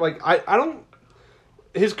 dude, like I don't.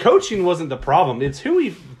 His coaching wasn't the problem. It's who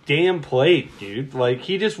he damn played, dude. Like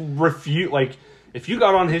he just refused. Like if you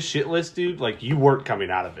got on his shit list, dude, like you weren't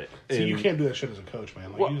coming out of it. See, you And can't do that shit as a coach,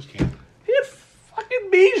 man. Like Well- you just can't. He had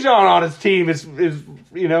fucking Bijan on his team. Is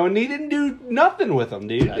and he didn't do nothing with him,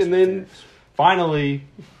 dude. That's and then ridiculous. finally,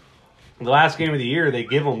 the last game of the year, they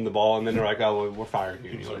give him the ball, and then they're like, "Oh, well, we're firing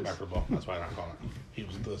you." He was looking anyways. back for the ball. That's why I'm not calling it. He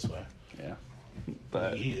was this way. Yeah,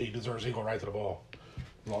 But He deserves equal right to the ball.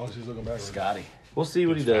 As long as he's looking back. Scotty. we'll see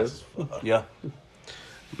what he does. Yeah.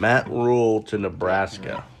 Matt Rule to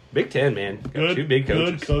Nebraska. Big Ten, man. Got Good, two big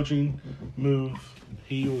coaches. good coaching move.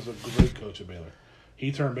 He was a great coach at Baylor.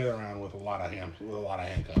 He turned Baylor around with a lot of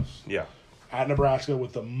handcuffs. Yeah. At Nebraska,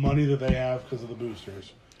 with the money that they have because of the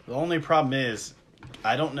boosters, The only problem is,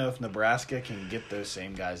 I don't know if Nebraska can get those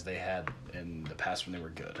same guys they had in the past when they were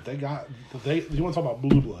good. You want to talk about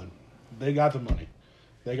blue blood? They got the money.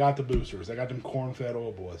 They got the boosters. They got them corn-fed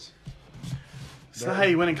old boys. It's not how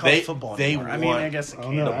you win in college football anymore. I mean, I guess it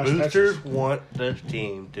can. know. The That's boosters Texas. want this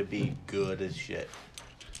team to be good as shit.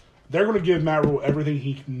 They're going to give Matt Rule everything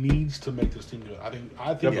he needs to make this team good. I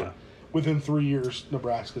think Yeah. within 3 years,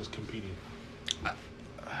 Nebraska's competing.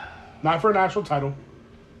 Not for a national title,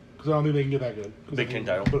 because I don't think they can get that good. Big Ten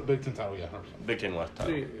title. But Big Ten title, yeah, 100%. Big Ten West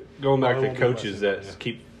title. Going back Well, to it won't be coaches West, that yeah.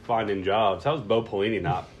 keep finding jobs, how's Bo Pelini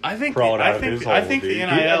not I think crawling out of his hole? the dude?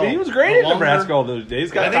 NIL. He was great the at longer- Nebraska all those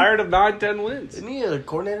days. Got I think- tired of 9-10 wins. Isn't he a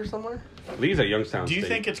coordinator somewhere? He's at Youngstown Do you State.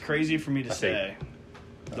 think it's crazy for me to I think. say,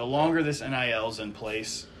 the longer this NIL's in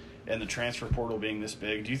place and the transfer portal being this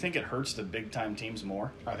big, do you think it hurts the big time teams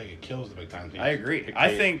more? I think it kills the big time teams. I agree.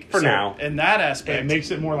 I think For now. in that aspect, It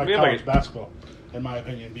makes it more like Yeah, college but- basketball, in my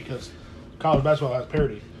opinion, because college basketball has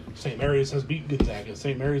parity. St. Mary's has beaten Gonzaga.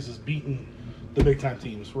 St. Mary's has beaten the big time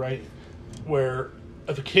teams, right? Where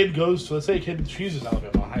if a kid goes to, let's say a kid chooses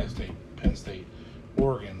Alabama, Ohio State, Penn State,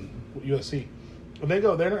 Oregon, USC, when they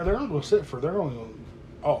go, they're not going to sit for. They're only going,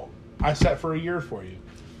 oh, I sat for a year for you.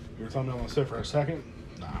 You're telling me I'm going to sit for a second?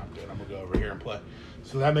 Nah, dude, I'm going to go over here and play.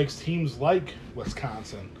 So that makes teams like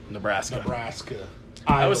Wisconsin, Nebraska. Iowa.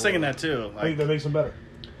 I was thinking that too. I think that makes them better.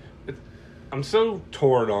 I'm so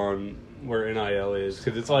torn on where NIL is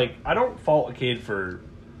because it's like I don't fault a kid for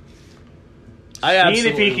seeing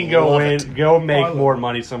if he can go love win, it. go I make love more it.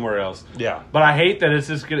 money somewhere else. Yeah. But I hate that it's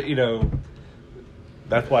just gonna,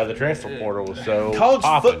 That's why the transfer portal was so College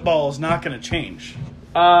poppin'. football is not going to change.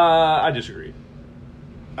 I disagree.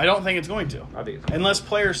 I don't think it's going to. I think it's Unless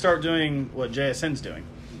players start doing what JSN's doing.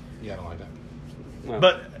 Yeah, I don't like that. well,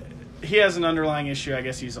 But he has an underlying issue. I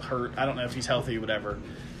guess he's hurt. I don't know if he's healthy, whatever.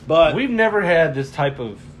 But we've never had this type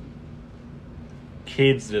of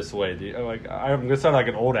kids this way. dude. Like I'm gonna sound like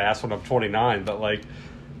an old ass when I'm 29, but like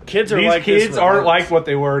kids are these like this kids aren't regardless. like what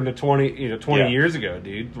they were in the 20 Yeah. years ago,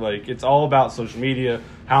 dude. Like it's all about social media.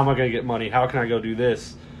 How am I going to get money? How can I go do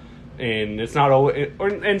this? And it's not always,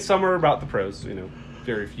 and some are about the pros.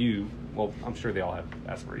 Very few. Well, I'm sure they all have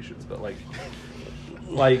aspirations, but like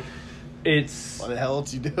it's Why the hell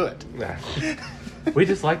else you do it? we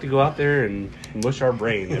just like to go out there and mush our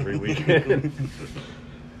brain every weekend.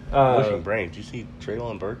 Pushing brains. You see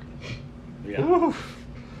Traylon Burke? Yeah.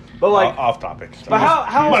 But like Off topic. But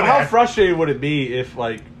how bad. frustrating would it be if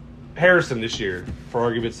like Harrison this year, for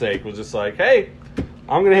argument's sake, was just like, hey,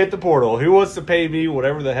 I'm gonna hit the portal. Who wants to pay me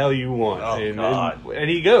whatever the hell you want? Oh, God. And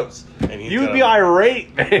he goes. And he's You would be gonna-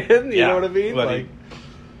 irate, man. You Yeah, know what I mean? but Like,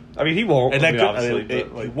 I mean, he won't. And that could, obviously.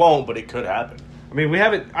 it but, won't, but it could happen. we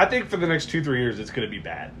haven't. I think for the next 2-3 years, it's gonna be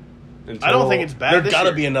bad. I don't think it's bad. There's this got to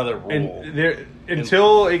year. be another rule. And there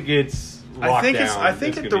until it gets locked I think down. it's. I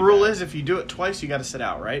think it's the gonna be rule bad. is if you do it twice, you got to sit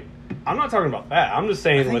out, right? I'm not talking about that. I'm just I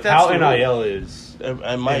saying think with that's how the rule. NIL is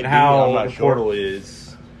It might and be, how I'm not the sure. portal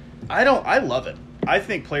is. I love it. I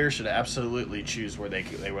think players should absolutely choose where they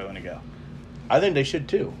want to go. I think they should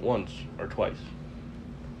too, once or twice.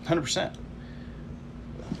 100%.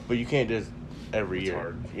 But you can't just every It's year.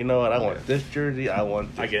 hard. You know what? I want Yeah. this jersey. I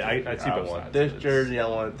want. This I get- I see both want sides. this It's- jersey. I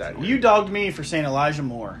want that. You dogged me for saying Elijah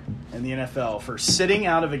Moore in the NFL for sitting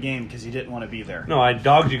out of a game because he didn't want to be there. No, I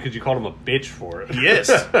dogged you because you called him a bitch for it. He is.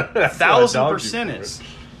 That's what I dogged you 1,000% for. is.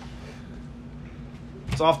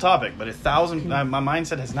 It's off topic, but 1,000. My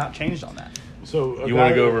mindset has not changed on that. So You want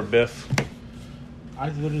to go over Biff? I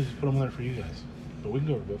literally just put him in there for you guys. But we can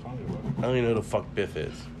go over Biff. I don't give a fuck. I don't even know who the fuck Biff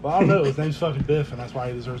is. Well, I don't know. His name's fucking Biff, and that's why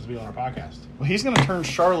he deserves to be on our podcast. Well, he's going to turn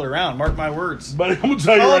Charlotte around. Mark my words. But I'm going to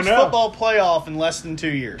tell you right College now. football playoff in less than 2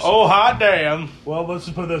 years. Oh, hot damn! Well, let's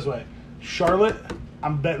just put it this way. Charlotte,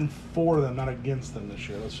 I'm betting for them, not against them this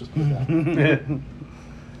year. Let's just put that.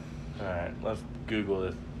 All right, let's Google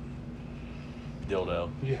this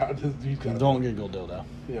dildo. Yeah, he's got Don't giggle, dildo.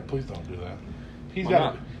 Yeah, please don't do that. He's Why got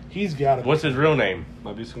not? to. He's got to. What's his real name?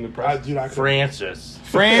 Might be some good prices. Dude, I could, Francis.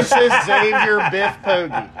 Francis Xavier Biff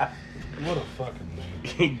Poggi. what a fucking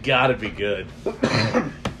name. Gotta be good.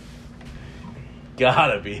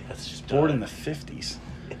 Gotta be. That's just Born in the 50s.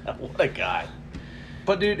 what a guy.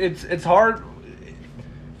 But dude, it's hard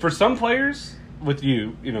for some players. With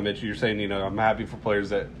you, Mitch, you're saying, I'm happy for players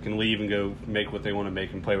that can leave and go make what they want to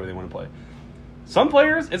make and play where they want to play. Some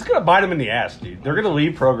players, it's going to bite them in the ass, dude. They're going to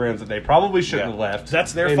leave programs that they probably shouldn't Yeah. have left.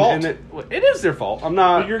 That's their fault. And it is their fault. I'm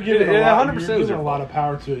not. But you're giving it, a lot, 100% you're is giving their a lot fault. of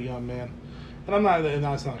power to a young man. And I'm not, and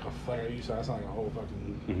that's not like a flare you said, that's not like a whole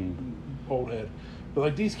fucking Mm-hmm. old head. But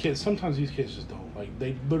like these kids, sometimes these kids just don't. Like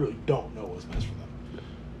they literally don't know what's best for them.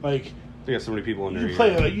 Like They got so many people in there.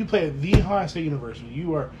 You play at the highest state university.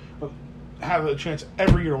 You are have a chance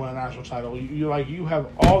every year to win a national title. You have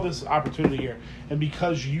all this opportunity here, and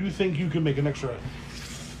because you think you can make an extra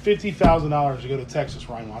 $50,000 to go to Texas,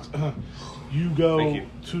 Ryan Watts, you go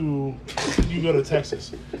to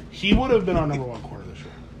Texas. He would have been our number one corner this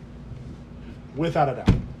year, without a doubt.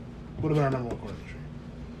 Would have been our number one corner this year.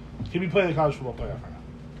 He'd be playing the college football playoff right now.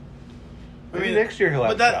 Maybe next year he'll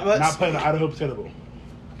have Not playing the Idaho Potato Bowl.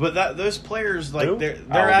 But those players, like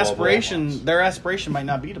their aspiration might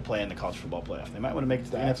not be to play in the college football playoff. They might want to make it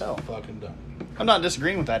to the NFL. Fucking dumb. I'm not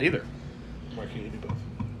disagreeing with that either. Why can't you do both?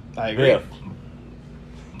 I agree. Yeah.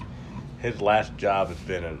 His last job has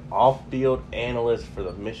been an off-field analyst for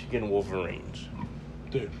the Michigan Wolverines.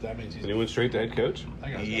 Dude, that means he's... And he went straight to head coach?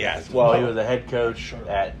 Yes. Well, he was a head coach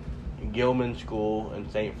at Gilman School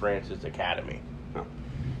and St. Francis Academy. Oh.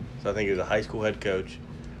 So I think he was a high school head coach,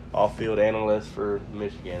 off-field analyst for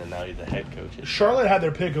Michigan, and now he's a head coach. Charlotte had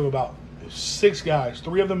their pick of about 6 guys.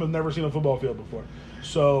 3 of them have never seen a football field before.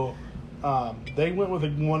 So they went with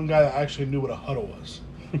one guy that actually knew what a huddle was.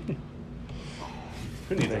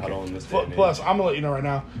 Who needs a huddle in this day? Plus, I'm going to let you know right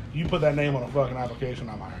now, you put that name on a fucking application,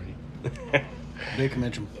 I'm hiring you. Big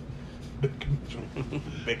Mitchell.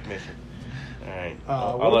 Big mission. All right.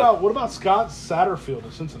 What about Scott Satterfield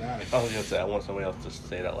of Cincinnati? I was going to say, I want somebody else to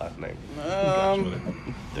say that last name.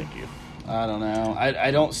 Thank you. I don't know.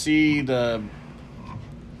 I don't see the...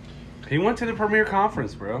 He went to the Premier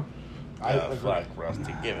Conference, bro. Fuck,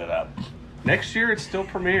 Rusty, give it up. Next year, it's still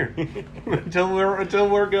Premier until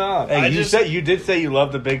we're gone. Hey, you did say you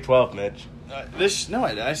love the Big 12, Mitch. I just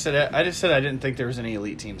said I didn't think there was any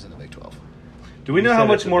elite teams in the Big 12. Do we know You how said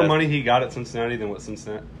much it's the more best. money he got at Cincinnati than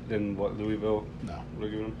what Louisville? No. Would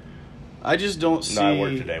have given him? I just don't see. No, I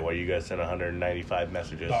worked today while you guys sent 195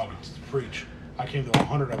 messages. Dog, preach. I came to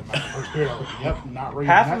 100 of them in the first period. I was like, yep, not reading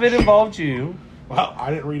Half that of it shit. involved you. Well, I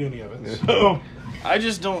didn't read any of it, so I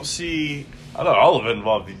just don't see. I thought all of it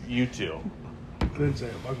involved you two. I didn't say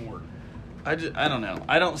a fucking word. I don't know.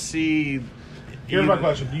 I don't see. Here's my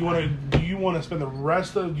question: Do you want to spend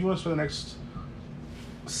the next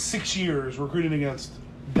 6 years recruiting against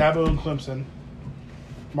Dabo and Clemson,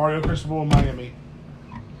 Mario Cristobal in Miami,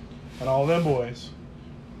 and all them boys,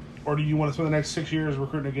 or do you want to spend the next 6 years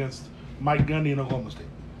recruiting against Mike Gundy in Oklahoma State?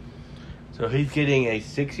 So he's getting a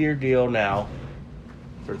 6-year deal now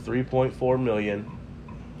for $3.4 million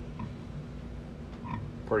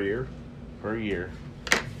Per year? per year,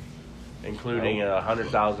 including a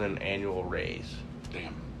 $100,000 annual raise.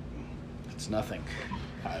 Damn. It's nothing.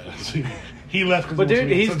 He left. 'cause But he wants dude, to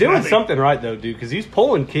be in he's doing Cincinnati. something right though, dude, because he's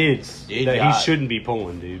pulling kids Yeah, that God. he shouldn't be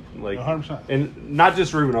pulling, dude. Like, 100%. and not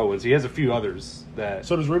just Ruben Owens. He has a few others that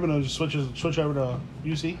So does Ruben just switch over to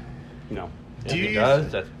UC? no, If he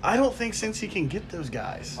does, that's I don't think since he can get those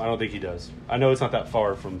guys. I don't think he does. I know it's not that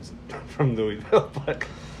far from Louisville,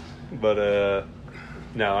 but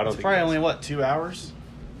no, I don't It's think probably he only does. what 2 hours,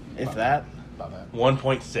 if that. About that.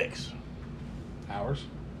 1.6. Hours?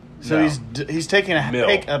 So No. he's taking a Mil.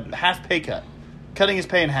 half pay cut, cutting his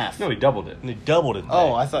pay in half. No, he doubled it. And he doubled it. Oh,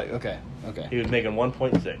 today. I thought okay. He was making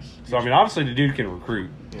 1.6. So I mean, obviously the dude can recruit.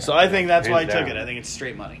 So I think that's why he Hands took down. it. I think it's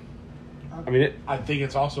straight money. I mean, I think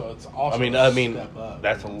it's also I mean, a step up.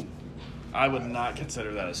 that's a. I would not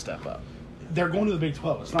consider that a step up. They're going to the Big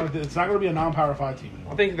 12. It's not going to be a non-Power 5 team I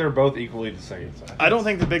anymore. think they're both equally the same. I don't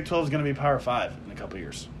think the Big 12 is going to be Power 5 in a couple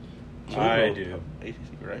years. I do. ACC,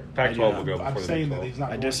 right? Pac-12 will go I'm before the saying Big that 12. he's not I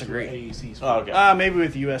going disagree. to AAC. Oh, okay. Maybe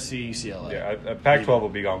with USC, UCLA. Yeah, Pac-12 will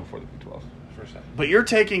be gone before the Big 12. For a second. But you're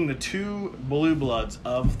taking the 2 blue bloods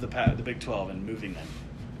of the Big 12 and moving them.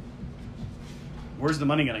 Where's the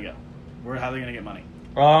money going to go? How are they going to get money?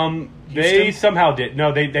 They Houston? somehow did.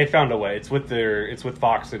 No, they found a way. It's with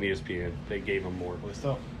Fox and ESPN. They gave them more. But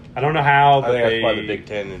still, I don't know how, I but think they that's why the Big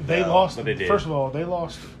Ten. And, they lost. but they did. First of all, they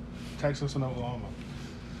lost Texas and Oklahoma.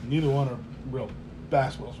 Neither one are real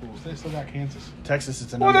basketball schools. They still got Kansas. Texas is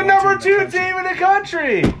the Well, number the one number team in 2 the country. team in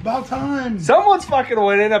the country. About time. Someone's fucking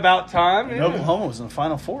winning. About time. And Yeah. Oklahoma was in the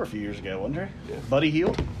Final Four a few years ago, wasn't they? Buddy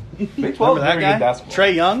Hield. Big 12 Remember is that very guy? good basketball.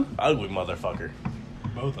 Trey Young. ugly motherfucker.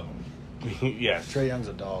 Both of them. Yes. Trey Young's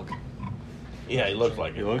a dog. Yeah, he looks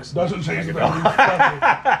like He it. looks. Doesn't change the value.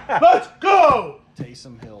 Let's go.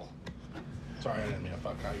 Taysom Hill. Sorry, I didn't mean to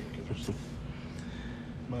fuck out you kids.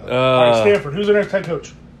 All Uh, right, Stanford. Who's their next head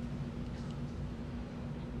coach?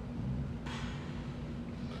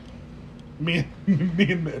 Me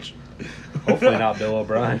and Mitch. Hopefully not Bill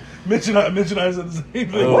O'Brien. Mitch and I said the same thing.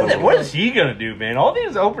 Oh. What is he gonna do, man? All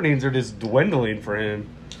these openings are just dwindling for him.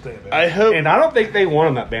 stay at Bama. I hope. And I don't think they want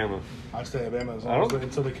him at Bama. I stay at Bama I don't-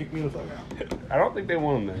 until they kick me the fuck out. I don't think they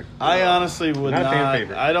want him there. I honestly would Not a not. fan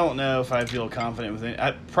favorite. I don't know if I feel confident with it.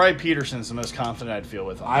 Probably Peterson's the most confident I'd feel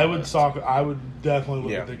with. On I the would list. talk. I would definitely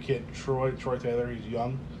look Yeah. at the kid Troy Taylor. He's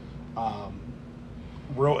young,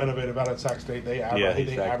 real innovative out at Sac State. They average, Yeah, I think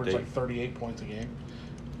they Sac average State. like 38 points a game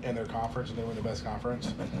in their conference, and they were in the best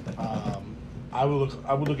conference. I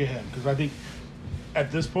would look at him because I think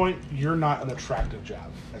at this point you're not an attractive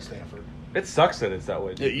job at Stanford. It sucks that it's that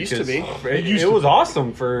way. It used to be. It was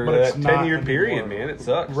awesome for But it's that not 10-year anymore. period, man. It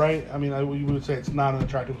sucks. Right? I mean, we would say it's not an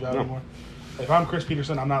attractive job No. anymore. If I'm Chris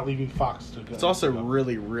Peterson, I'm not leaving Fox to go. It's also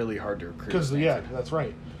really, really hard to recruit. because that's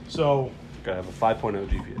right. So. Gotta have a 5.0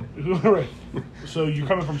 GPA. Right. So you're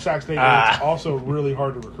coming from Sac State, and it's also really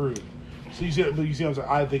hard to recruit. So you see what I'm saying?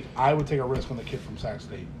 I think I would take a risk on the kid from Sac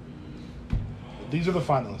State. These are the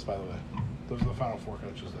finalists, by the way. Those are the final 4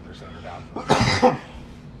 coaches that they're setting her down for.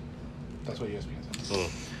 That's what ESPN said.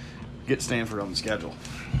 Get Stanford on the schedule.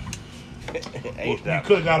 Ain't You that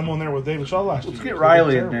could have got him on there with David Shaw last year. Let's get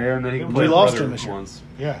Riley in there, and then he They can were play lost brother him this year. once.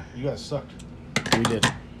 Yeah, you guys sucked. We did.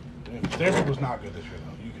 Stanford was not good this year,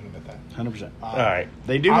 though. You can admit that. 100%. All right.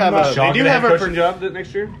 They do I'm have not a. shocked They do Gonna have a. coaching job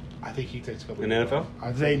next year. I think he takes a couple In years NFL? off.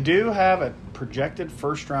 I They think- do have a projected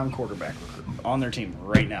first-round quarterback recruit on their team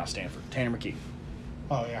right now. Stanford, Tanner McKee,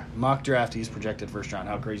 Oh, yeah. mock draft. He's projected first round.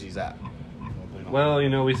 How crazy is that? They don't-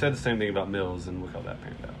 Well, we said the same thing about Mills, and look how that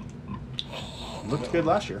panned out. Looked good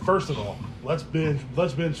last year. First of all, let's bench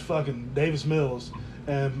fucking Davis Mills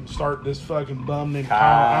and start this fucking bum named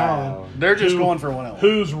Kyle Allen. They're just who- going for 101.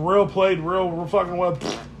 Who's played real fucking well.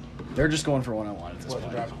 They're just going for 101 at this What,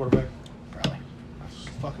 point. draft quarterback? Probably. That's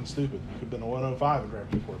fucking stupid. You could have been a 105 and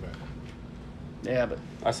drafted a quarterback. Yeah, but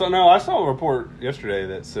I saw a report yesterday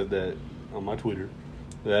that said that on my Twitter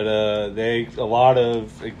that a lot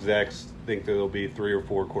of execs think that there'll be 3 or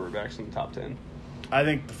 4 quarterbacks in the top 10. I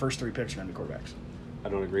think the first 3 picks are going to be quarterbacks. I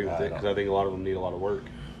don't agree with I it because don't. I think a lot of them need a lot of work.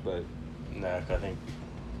 But No,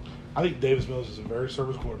 I think Davis Mills is a very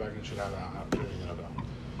service quarterback and should have an opportunity in the NFL.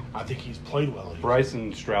 I think he's played well. Bryce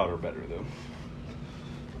and Stroud are better though.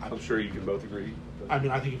 I'm sure you can both agree. I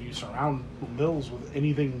mean, I think if you surround Mills with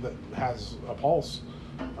anything that has a pulse,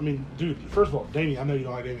 I mean, dude. First of all, Damian. I know you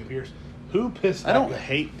don't like Damian Pierce. Who pissed? I that don't guy?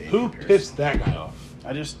 hate Damian Who Pierce. pissed that guy off?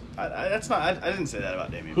 I didn't say that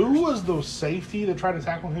about Damian Who Pierce. was the safety that tried to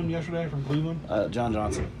tackle him yesterday from Cleveland? John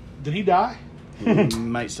Johnson. Did he die? He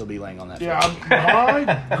might still be laying on that. Yeah,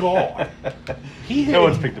 my God. He hit No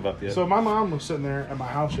one's him. picked him up yet. So my mom was sitting there at my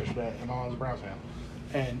house yesterday, and my mom's a Browns fan,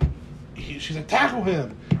 and she's like, tackle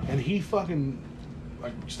him, and he fucking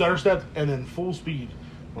like stutter stepped and then full speed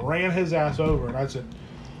ran his ass over, and I said,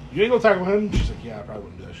 you ain't gonna tackle him? She's like, yeah, I probably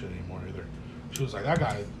wouldn't do that shit anymore either. She was like, that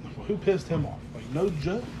guy, who pissed him off? Like, no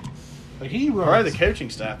joke. Like, he runs. Probably the coaching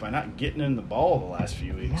staff by not getting in the ball the last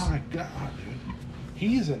few weeks. My God, dude.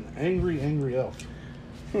 He's an angry elf.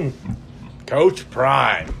 Coach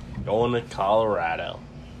Prime going to Colorado.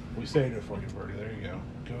 We saved it for you, Bertie. There you go.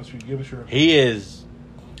 Give us your. He is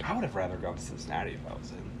I would have rather gone to Cincinnati if I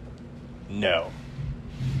was in. no.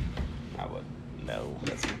 I would. No.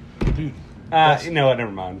 Dude. You know what?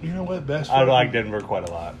 Never mind. You know what? Best. I like fucking- Denver quite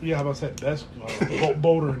a lot. Yeah, how about that? Best.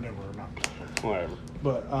 Boulder and Denver. Not. Whatever.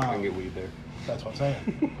 But I can get weed there. that's what I'm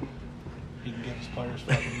saying. He can give his players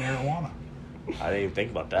fucking marijuana. I didn't even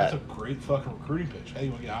think about That's that. a great fucking recruiting pitch. Hey,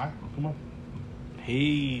 you want to get high? Come on.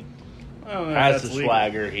 He I don't know if has that's the legal.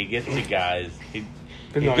 swagger. He gets the guys. He's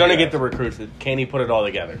Depends on going to your get the ass. recruits. Can he put it all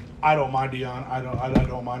together? I don't mind Dion. I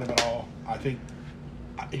don't mind him at all. I think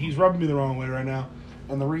he's rubbing me the wrong way right now.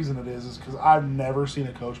 And the reason it is because I've never seen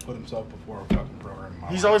a coach put himself before a fucking program in my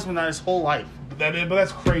He's life. always been that his whole life. But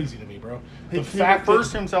that's crazy to me, bro. He The fact refers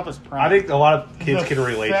that to himself as prime. I think a lot of kids the can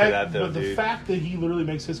relate fact- to that though, but the dude. fact that he literally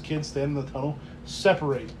makes his kids stand in the tunnel,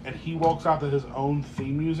 separate, and he walks out to his own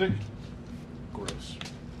theme music, gross.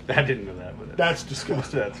 I didn't know that, but That's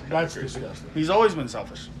disgusting. That's That's crazy. disgusting. He's always been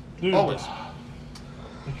selfish. Dude, Always.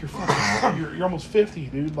 Like you're almost 50,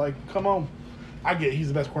 dude. Like, come on. I get he's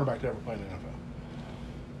the best quarterback to ever play in the NFL.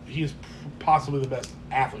 He is possibly the best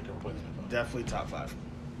athlete to ever play in the NFL. Definitely top 5.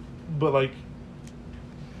 But like,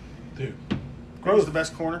 dude, He's the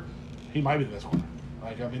best corner. he might be the best corner.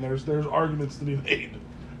 Like, I mean, there's arguments to be made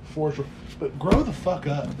for sure. But grow the fuck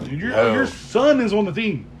up, dude. Your son is on the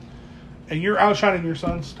team, and you're outshining your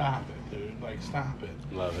son. Stop it, dude. Like, stop it.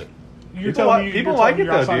 Love it. You're People telling like- me people you're like telling me it,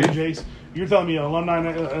 though, you're outshining dude. Jace. You're telling me an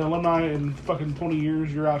alumni in fucking 20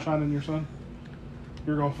 years, you're outshining your son.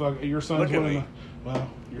 You're gonna fuck your son's Look at winning. me. Well,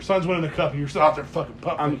 your son's winning the cup, and you're still out there fucking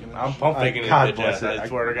pump faking and I'm shit. pump faking his God bitch bless ass. it. I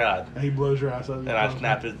swear to God. And he blows your ass up. And I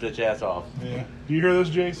snapped his bitch ass off. Yeah. Do you hear this,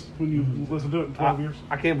 Jace, when you listen to it in 12 years?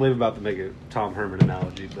 I can't believe I'm about to make a Tom Herman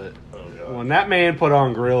analogy, but when that man put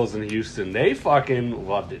on grills in Houston, they fucking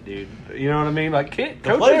loved it, dude. You know what I mean? Like, coaches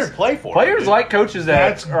players play for it, players dude. like coaches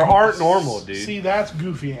that aren't normal, dude. See, that's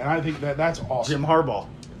goofy, and I think that's awesome. Jim Harbaugh.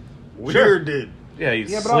 Sure. Weird dude. Yeah,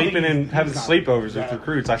 he's Yeah, but I don't sleeping think and he's having not- sleepovers yeah. with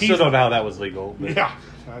recruits. I He's still don't not- know how that was legal. But Yeah.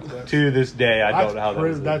 to this day, I don't know how that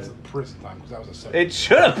was That's legal. prison time, because that was a 17. It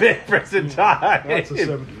should have been prison time. That's a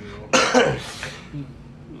 17-year-old.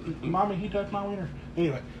 Mommy, he touched my wiener.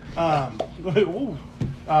 Anyway, ooh,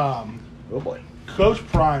 Oh boy. Coach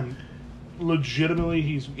Prime, legitimately,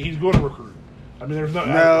 he's going to recruit. I mean, there's no.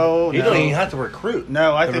 No, He don't even have to recruit.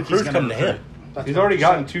 No, I The think he's recruits going come to him. He's already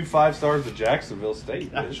gotten 2 5-stars at Jacksonville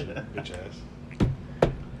State. Bitch ass.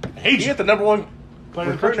 Hey, He got the number 1 player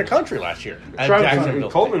in recruit in the country last year. At Travis Jacksonville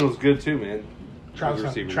State. Coleman was good too, man. Travis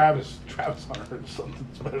Receiver. Hunter is something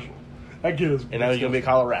special. That kid is. And now he's going to be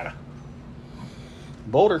Colorado.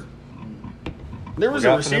 Boulder. There was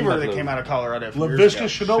Forgot a receiver for him, that but came out of Colorado. a few years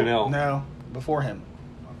Laviska ago. Chanel. No, before him.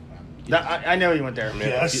 I know he went there.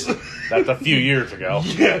 Yes. That's a few years ago.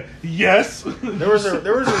 Yeah. Yes. There was a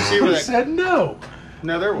receiver You that. said no.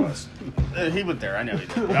 No, there was. He went there. I know he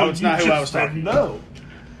did. That was not You who I just was said talking. No.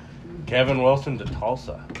 Kevin Wilson to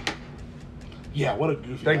Tulsa. Yeah, what a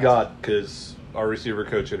goofy. Thank bastard. God, because our receiver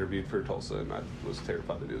coach interviewed for Tulsa, and I was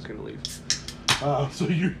terrified that he was going to leave. So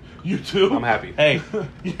you too. I'm happy. Hey,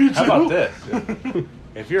 You too. how about this?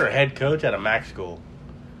 If you're a head coach at a MAC school,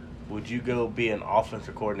 would you go be an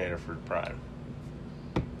offensive coordinator for Prime?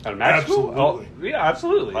 At a MAC school? Absolutely. Oh, yeah,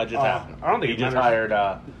 absolutely. That just happened. I don't think he it just matters.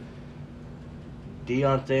 hired.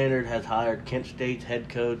 Deion Sanders has hired Kent State's head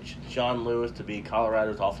coach Sean Lewis to be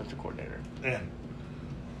Colorado's offensive coordinator. Man.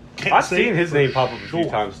 I've seen his name pop up a sure. few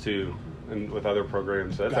times too, and with other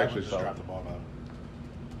programs. So that's Guy actually just solid. dropped the ball, though.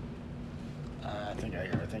 I think I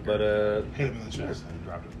hear. But Hit him in the chest and he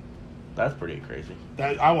dropped it. That's pretty crazy.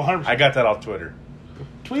 I will 100%. I got that off Twitter.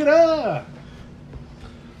 Twitter.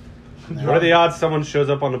 what are the odds someone shows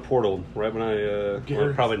up on the portal right when I? Well,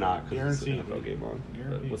 Guaranteed. probably not because it's an Guaranteed. NFL game on. But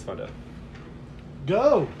Guaranteed. let's find out.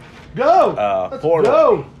 Go. Let's Portal.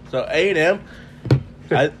 go. So A&M,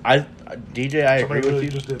 DJ, I agree Somebody with really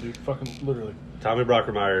you. just did, dude. Fucking literally. Tommy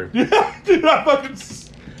Brockermeyer, Yeah, dude, I fucking.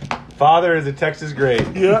 father is a Texas great.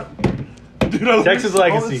 Yeah. Dude, I Texas was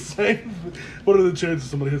legacy. saying, what are the chances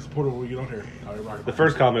somebody hits the portal when we get on here? Oh, you're right. The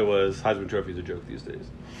first comment was Heisman Trophy is a joke these days.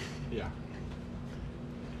 Yeah.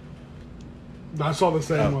 I saw the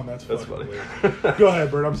same one. That's That's fucking funny. weird. Go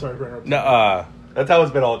ahead, Bert. I'm sorry for interrupting. No, That's how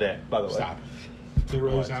it's been all day, by the way. Stop. Did it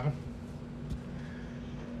really just happen?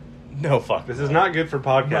 no fuck. This is not good for No,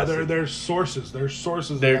 podcasting. there's sources. There's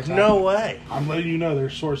sources. that There's that's no happening. way. I'm letting you know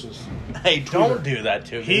there's sources. Hey, don't do that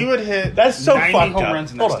to me. He would hit. That's so 90 fucked home up.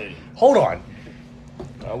 runs in that Hold on. stadium. Hold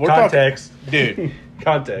on. We're Context. talking, dude.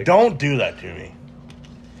 Context. Don't do that to me.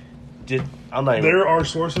 I'm not even. There are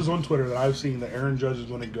sources on Twitter that I've seen that Aaron Judge is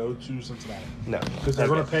going to go to Cincinnati No, because they're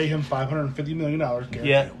going to pay him $550 million. Guaranteed.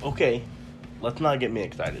 Yeah. Okay. Let's not get me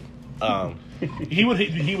excited. He would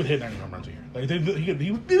hit 90 home runs a year. Like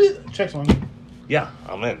he would checks on him. Yeah,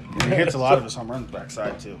 I'm in. He hits a lot of his home runs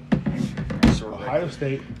backside too. Sort of Ohio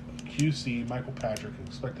State QC Michael Patrick is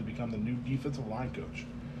expected to become the new defensive line coach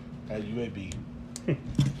at UAB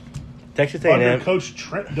Texas under A&M. Coach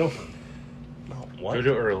Trent Dilfer. What?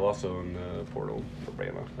 JoJo Earl also in the portal for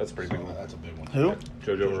Bama. That's a pretty big So one. that's a big one. Who?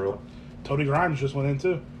 JoJo Earl. Tony Grimes just went in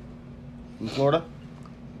too. In Florida.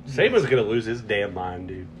 Saban's gonna lose his damn mind,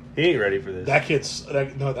 dude. He ain't ready for this. That's a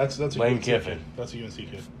Lane UNC Kiffin. kid. That's a UNC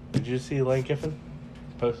kid. Did you see Lane Kiffin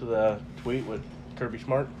posted a tweet with Kirby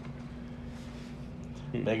Smart?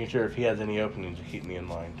 Making sure if he has any openings to keep me in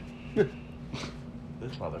mind.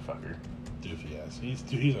 This motherfucker. Doofy ass.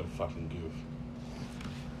 He's a fucking goof.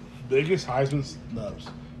 Biggest Heisman snubs.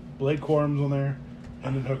 Blake Corum's on there,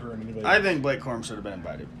 Hendon Hooker, and anybody. I think Blake Corum should have been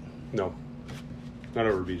invited. No. Not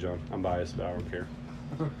over Bijan. I'm biased, but I don't care.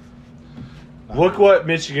 Look what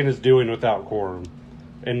Michigan is doing without Quorum.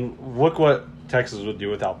 And look what Texas would do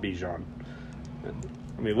without Bijan.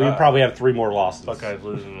 I mean, we would probably have 3 more losses. Buckeyes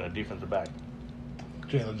losing a defensive back.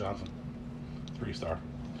 Jalen Johnson, 3-star.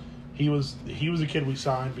 He was a kid we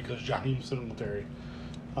signed because Johnny Singletary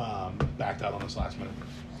backed out on us last minute.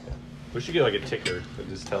 We should get like a ticker that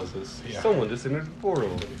just tells us Yeah. someone just entered the portal.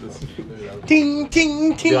 Ting,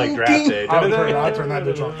 ting, ting, Be like draft ting. day. I'll turn that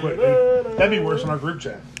bitch on quick. Dude. That'd be worse than our group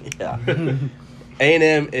chat. Yeah.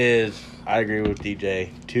 A&M is, I agree with DJ,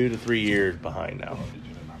 2 to 3 years behind now. Oh, did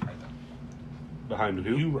you not write that? Behind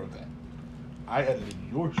who? You wrote that. I edited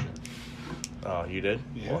your shit. Oh, you did?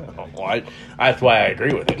 Yeah. Well, that's why I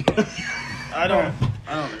agree with it. I don't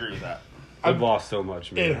agree with that. I've lost so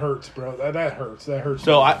much, man. It hurts, bro. That hurts. That hurts.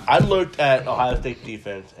 So I looked at Ohio State's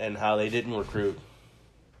defense and how they didn't recruit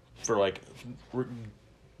for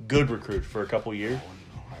good recruits for a couple years,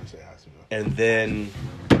 Ohio State has to go. and then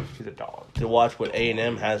He's a dog. to watch what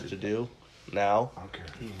A&M has to do now I don't care.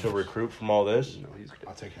 to recruit from all this No, he's good.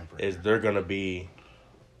 I'll take him for is they're gonna be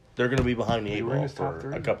behind the eight were in ball his top for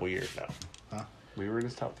three. a couple years now. We were in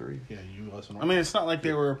his top 3. Yeah, you listen. I mean, it's not like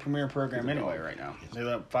they were a premier program anyway right now. They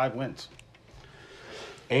have 5 wins.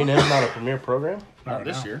 A&M's not a premier program. Not Not right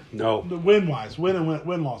this now. year. No. The win-wise,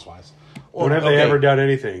 win-loss wise. When have they okay. ever done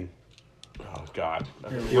anything? Oh God!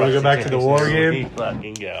 You want to go back to the war game?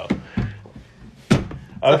 Fucking go. The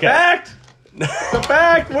Okay, fact! The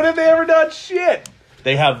fact! When have they ever done shit?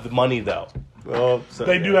 they have the money though. Well, so,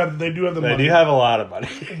 They do have the They money. do have a lot of money.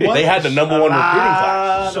 They had the number one recruiting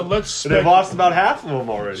class. So let's. They've lost about half of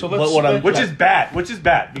them already. So let's. What I'm- spec- which is bad. Which is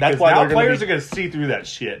bad. Because why now they're gonna players be- are going to see through that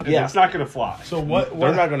shit. And Yeah. it's not going to fly. So what?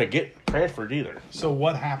 They're not going to get transferred either. So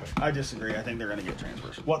what happened? I disagree. I think they're going to get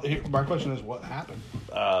transfers. My question is, what happened?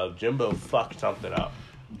 Jimbo fucked something up.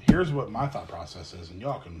 Here's what my thought process is, and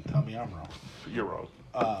y'all can tell me I'm wrong. You're wrong.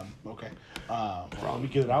 Okay. Let me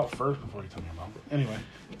get it out first before you tell me I'm wrong. Anyway,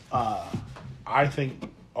 I think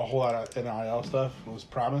a whole lot of NIL stuff was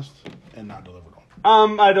promised and not delivered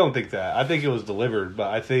on. I don't think that. I think it was delivered,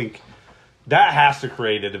 but I think that has to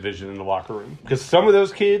create a division in the locker room. Because some of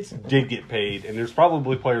those kids did get paid, and there's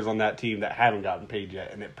probably players on that team that haven't gotten paid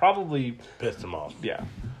yet. And it probably, Pissed them off. yeah.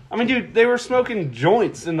 I mean, dude, they were smoking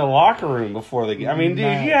joints in the locker room before they. I mean, dude,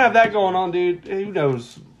 you have that going on, dude. Who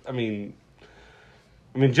knows? I mean,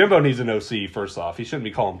 Jimbo needs an OC. First off, he shouldn't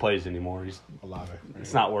be calling plays anymore. Olave.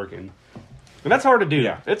 It's not working, and that's hard to do.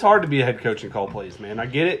 Yeah. It's hard to be a head coach and call plays, man. I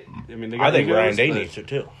get it. I mean, they got I think egos, Ryan Day but needs to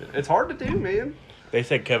too. It's hard to do, man. They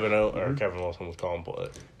said Kevin Wilson was calling play.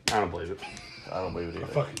 I don't believe it. I don't believe it I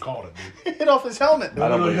either. fucking called it, dude. Hit off his helmet. I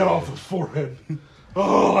don't Literally believe hit it. off his forehead.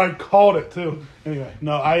 Oh, I called it too. Anyway,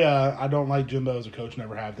 no, I don't like Jimbo as a coach.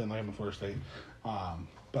 Never have. Didn't like him in Florida State.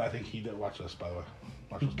 But I think he did. Watch this, by the way.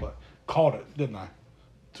 Watch this play. Called it, didn't I?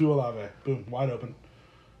 To Olave. Boom, wide open.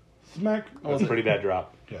 Smack. That's a pretty bad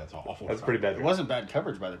drop. Yeah, it's awful. That's pretty bad It drop. wasn't bad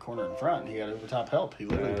coverage by the corner in front. He got over top help. He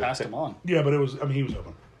literally passed him on. Yeah, but it was. I mean, he was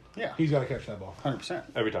open. Yeah, He's got to catch that ball. 100%.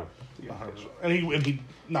 Every time. And he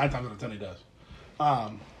 9 times out of 10 he does.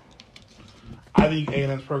 I think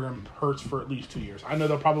A&M's program hurts for at least 2 years. I know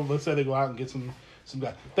they'll probably, let's say they go out and get some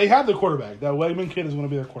guys. They have the quarterback. That Wegman kid is going to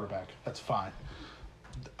be their quarterback. That's fine.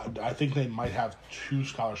 I think they might have 2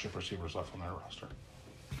 scholarship receivers left on their roster.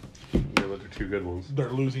 Yeah, those are 2 good ones. They're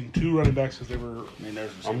losing 2 running backs because they were. I mean,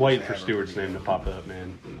 there's I'm waiting for Stewart's name to pop up,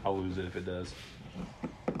 man. I'll lose it if it does.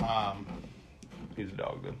 He's a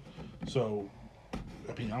dog, though. So,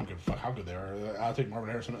 I mean, I don't give a fuck how good they are. I'll take Marvin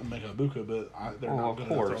Harrison and Mika Ibuka, but they're Oh, not of good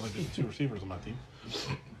course. enough to only be 2 receivers on my team.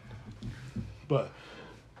 But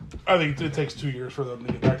I think it takes 2 years for them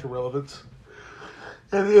to get back to relevance.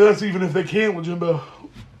 And that's even if they can with Jimbo.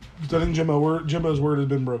 I think Jimbo's word has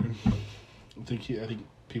been broken. I think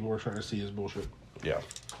people are trying to see his bullshit. Yeah.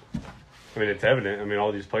 I mean, it's evident. I mean,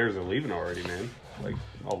 all these players are leaving already, man. Like,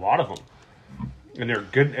 a lot of them. And they're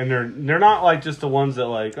good, and they're not like just the ones that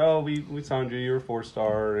like, oh, we signed you, you're a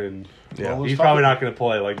 4-star, and Yeah. Well, he's talk probably about- not going to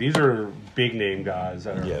play. Like, these are big name guys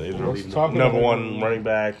that are. Yeah, these Let's are talk number about- one running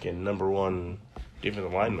back and number one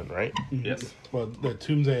defensive lineman, right? Yes. Well, the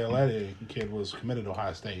Tumze Aleti kid was committed to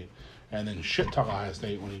Ohio State, and then shit talk Ohio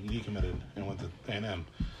State when he decommitted and went to A&M.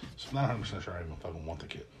 So I'm not 100% sure I even fucking want the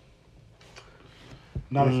kid.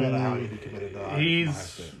 Not a fan of how he decommitted to Ohio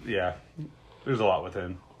State. Yeah. There's a lot with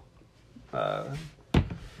him. I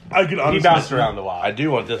could He honestly bounced see- around a lot. I do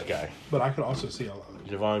want this guy, but I could also see a lot.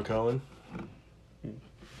 Javon Cohen,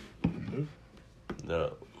 Who?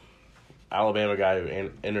 the Alabama guy who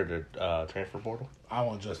entered the transfer portal. I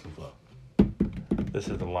want Justin Flo. This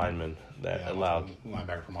is the lineman that Yeah, I allowed want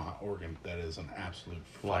the linebacker from Oregon. That is an absolute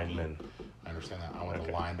fucking- lineman. I understand that. I want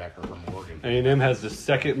Okay. the linebacker from Oregon. A&M has the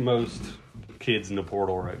second most kids in the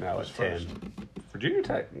portal right now at 10. first? Virginia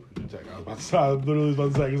Tech, I literally was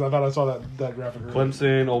about to say because I thought I saw that graphic. earlier.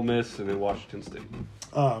 Clemson, Ole Miss, and then Washington State.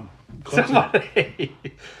 Clemson.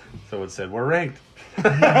 Someone said we're ranked. Who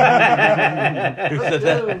said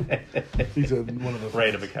that? He said one of the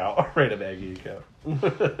Random account, random Aggie account.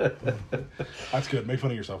 That's good. Make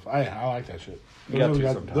fun of yourself. I like that shit. You got Those are, to the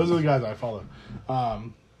guys, sometimes. those are the guys I follow.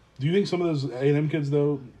 Do you think some of those A&M kids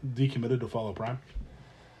though decommitted to follow Prime?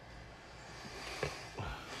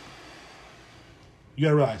 You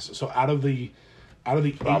gotta realize. So out of the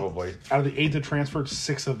Probably. out of the 8 that transferred,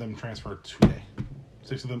 6 of them transferred today.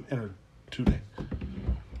 6 of them entered today.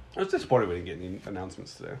 I was disappointed we didn't get any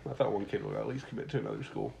announcements today. I thought one kid would at least commit to another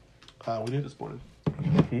school. We did. this morning.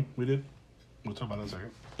 We did. We'll talk about that in a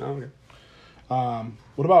second. Oh, okay.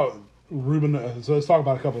 What about Ruben? So let's talk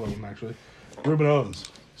about a couple of them actually. Ruben Owens.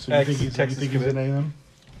 So you think he's in any of them?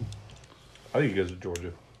 I think he goes to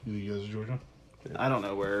Georgia. You think he goes to Georgia? I don't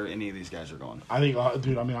know where any of these guys are going. I think,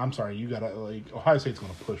 dude. I mean, I'm sorry. You gotta Ohio State's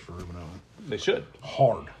gonna push for Ruben Owens They should.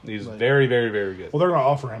 hard. He's very, very, very good. Well, they're gonna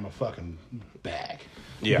offer him a fucking bag.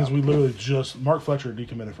 Yeah. Because we literally just Mark Fletcher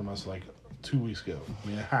decommitted from us like 2 weeks ago. I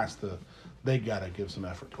mean, it has to. They gotta give some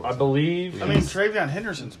effort towards. I believe. I mean, Travion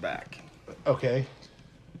Henderson's back. Okay.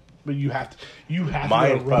 But you have to. You have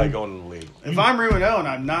Mine's to. probably going to the league. If I'm Ruben Owen,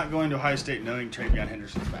 I'm not going to Ohio State knowing Travion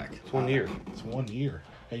Henderson's back. It's 1 year. It's 1 year,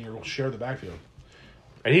 and you'll share the backfield.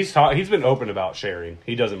 And he's been open about sharing.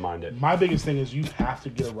 He doesn't mind it. My biggest thing is you have to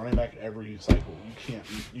get a running back every cycle.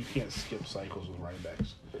 You can't skip cycles with running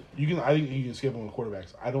backs. You can. I think you can skip them with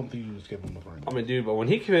quarterbacks. I don't think you can skip them with running I backs. mean, dude, but when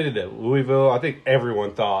he committed to Louisville, I think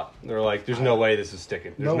everyone thought, they're like, there's no way this is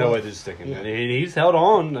sticking. There's no way this is sticking. Yeah. And he's held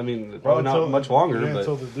on. I mean, probably not much longer. Yeah, but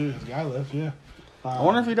until his guy left, yeah. I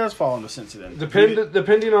wonder if he does fall into Cincy then.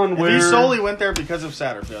 depending on where. If he solely went there because of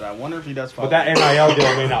Satterfield, I wonder if he does fall. But that NIL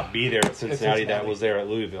deal may not be there at Cincinnati Cincinnati. that was there at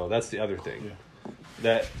Louisville. That's the other thing. Yeah.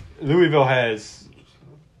 That Louisville has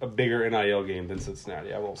a bigger NIL game than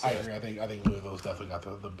Cincinnati, I will say. I agree. I think Louisville's definitely got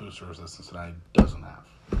the boosters that Cincinnati doesn't have.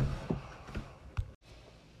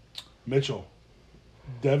 Mitchell,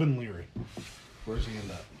 Devin Leary, where's he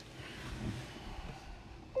end up?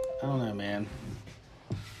 I don't know, man.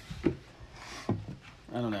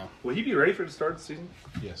 I don't know. Will he be ready for the start of the season?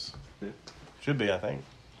 Yes, Should be, I think.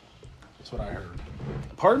 that's what I heard.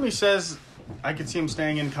 Part of me says I could see him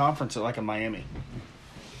staying in conference at like a Miami.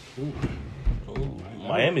 Ooh.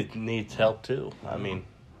 Miami needs help too. I mean,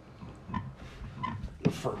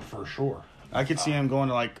 For sure. I could see him going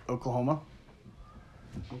to like Oklahoma.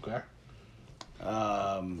 Okay.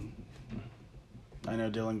 I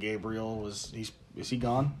know Dylan Gabriel is he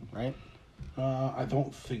gone, right? I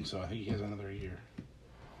don't think so. I think he has another year.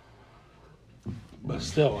 But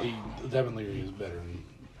still, Devin Leary is better than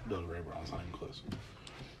Bill Ray Brown's not even close.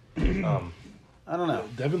 I don't know.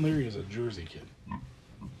 Devin Leary is a Jersey kid.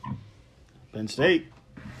 Penn State.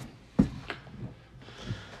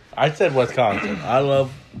 I said Wisconsin. I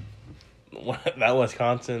love that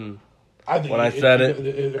Wisconsin. I think When I said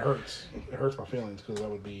it hurts. It hurts my feelings because that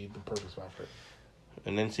would be the perfect spot for it.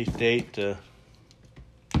 And NC State.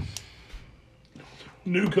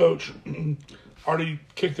 New coach already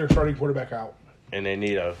kicked their starting quarterback out. And they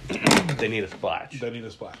need a splash. They need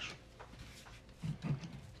a splash.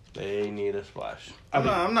 They need a splash.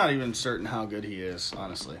 I'm not even certain how good he is,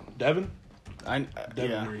 honestly. Devin Yeah.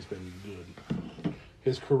 Leary's been good.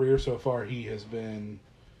 His career so far, he has been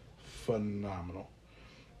phenomenal.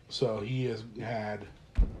 So he has had.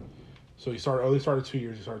 So he started 2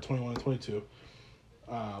 years. He started 21 and 22.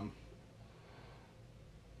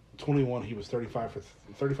 21, he was 35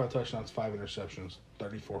 touchdowns, 5 interceptions,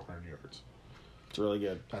 3,400 yards. It's really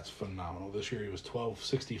good. That's phenomenal. This year he was 12,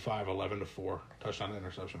 65, 11 to 4 touchdown to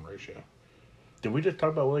interception ratio. Did we just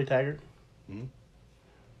talk about Willie Taggart? Hmm?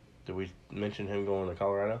 Did we mention him going to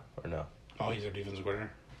Colorado or no? Oh, he's our defensive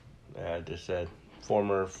coordinator. Yeah, I just said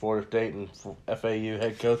former Florida State and FAU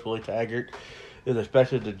head coach Willie Taggart is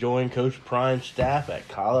expected to join Coach Prime's staff at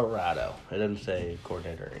Colorado. It doesn't say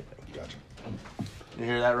coordinator or anything. Gotcha. You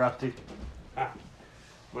hear that, Rusty?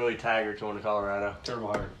 Willie Taggart going to Colorado. Terrible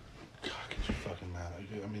hire. God, get you fucking mad.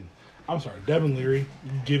 I mean, I'm sorry. Devin Leary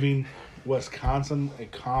giving Wisconsin a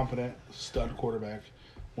competent stud quarterback.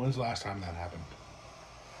 When's the last time that happened?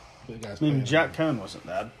 The guy's Jack Cohn wasn't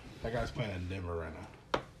bad. That guy's playing in Denver right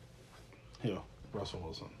now. Who? Russell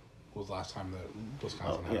Wilson was the last time that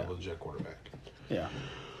Wisconsin had a legit quarterback. Yeah.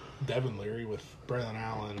 Devin Leary with Braylon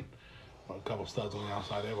Allen, a couple studs on the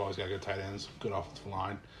outside. They've always got good tight ends, good offensive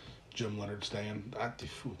line. Jim Leonard staying. I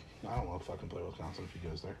don't want to fucking play Wisconsin if he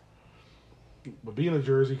goes there. But being a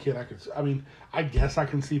Jersey kid, I guess I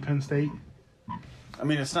can see Penn State. I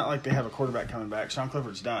mean, it's not like they have a quarterback coming back. Sean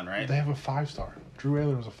Clifford's done, right? They have a 5-star. Drew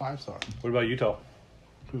Ayler was a 5-star. What about Utah?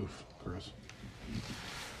 Oof, Chris.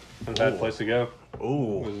 Not a bad place to go. It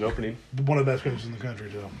Ooh. was an opening. One of the best coaches in the country,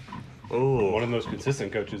 too. Ooh. One of the most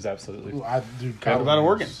consistent coaches, absolutely. What about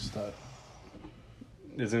Oregon?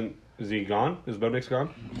 Is he gone? Is Bo Nix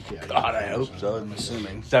gone? Yeah, God, I hope so. I'm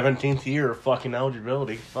assuming. 17th year of fucking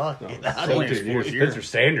eligibility. Fuck. Get out of 17 here. years. fourth year. Spencer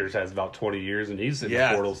Sanders has about 20 years, and he's in Yeah.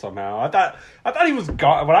 the portal somehow. I thought he was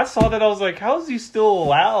gone. When I saw that, I was like, how is he still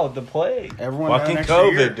allowed to play? Everyone had Fucking an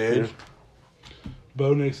extra year, COVID, dude.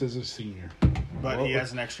 Bo Nix is a senior. but he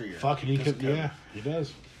has an extra year. Fuck, he Because could. of COVID. Yeah, he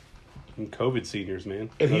does. And COVID seniors, man.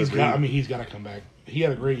 And he's Another got. I mean, he's got to come back. He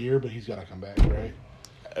had a great year, but he's got to come back, right?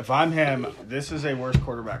 If I'm him, this is a worse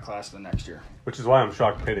quarterback class than next year. Which is why I'm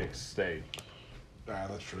shocked Penix stayed.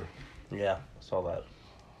 That's true. Yeah, I saw that.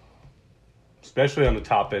 Especially on the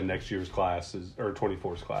top end, next year's class or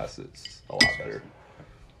 24's class, it's a lot better.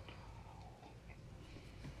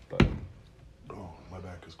 But Oh, my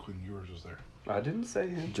bad, because Quinn Ewers was there. I didn't say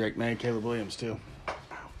him. Drake May, Caleb Williams, too.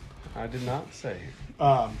 I did not say him.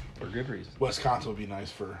 For good reason. Wisconsin would be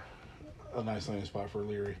nice for a nice landing spot for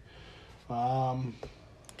Leary.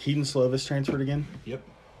 Keaton Slovis transferred again? Yep.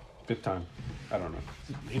 5th time. I don't know.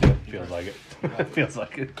 He did. Feels like it. Feels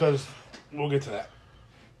like it. Because we'll get to that.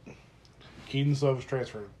 Keaton Slovis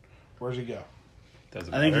transferred. Where's he go?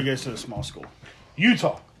 Doesn't I think matter. he goes to a small school.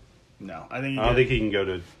 Utah. No, I think he I don't goes, think he can go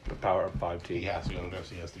to a Power 5 team. He has to go to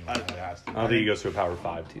FCS team. He has to. I don't think he goes to a Power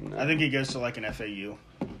 5 team. No. I think he goes to like an FAU.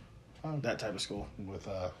 That type of school. With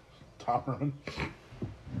Tom Herman.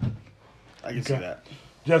 I can see Okay. that.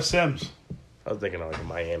 Jeff Sims. I was thinking of like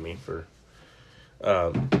Miami for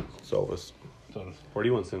Solvis. So, Where do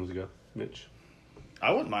you want Sims to go, Mitch?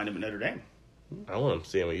 I wouldn't mind him at Notre Dame. I want him to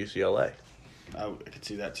see him at UCLA. I could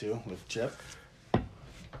see that too with Chip.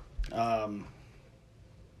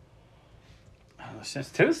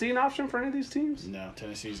 Is Tennessee an option for any of these teams? No,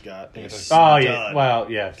 Tennessee's got. a Oh, yeah. stud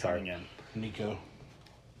Well, yeah, coming sorry. in. Nico.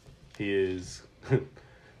 He is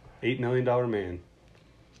 $8 million man.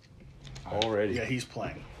 Already. Yeah, he's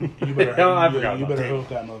playing. You better, No, I forgot you about better that. hope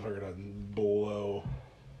that motherfucker doesn't blow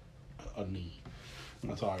a knee.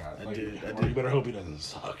 That's all I got. I do. You better hope he doesn't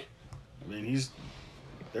suck. I mean,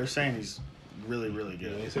 they're saying he's really, really Yeah,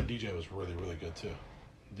 they good. said DJ was really, really good too.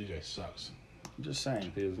 DJ sucks. I'm just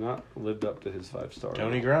saying. He has not lived up to his 5-star.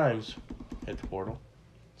 Tony Grimes hit the portal.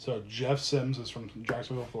 So Jeff Sims is from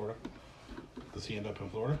Jacksonville, Florida. Does he end up in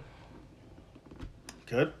Florida?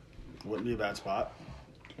 Could. Wouldn't be a bad spot.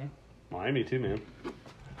 Miami, too, man.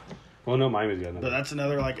 Well, no, Miami's got another. But that's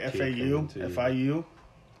another like Team FAU, coming, too. FIU.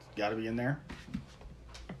 Got to be in there.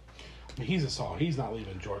 I mean, he's a solid. He's not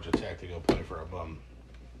leaving Georgia Tech to go play for a bum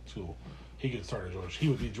school. He could start at Georgia. He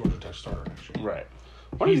would be Georgia Tech starter next year. Right.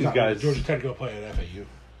 One of He's these not leaving guys. Georgia Tech to go play at FAU.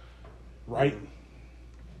 Right?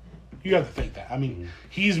 You have to think that. I mean,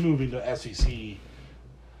 he's moving to SEC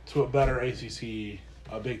to a better ACC,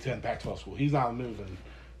 a Big Ten, Pac-12 school. He's not moving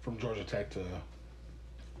from Georgia Tech to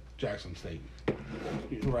Jackson State.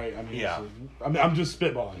 Right? I mean, Yeah. I'm just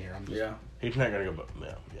spitballing here. Yeah. He's not going to go,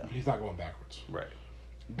 yeah. He's not going backwards. Right.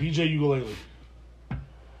 DJ Ukulele.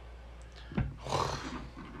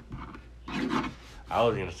 I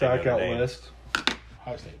was going to say Back Notre out Dame. west.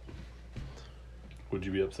 High State. Would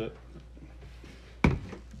you be upset?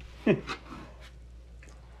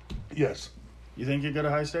 Yes. You think you go to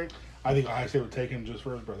High State? I think Ohio State would take him just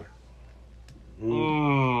for his brother.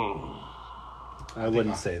 I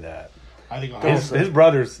wouldn't say that. I think Ohio His, State. his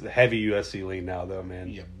brother's heavy USC lean now, though, man.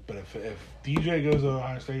 Yeah, but if DJ goes to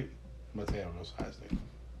Ohio State, Mateo goes to Ohio State.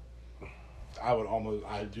 I would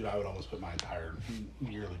almost put my entire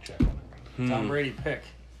yearly check on it. Tom Brady pick.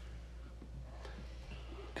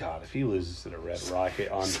 God, if he loses to the Red Rocket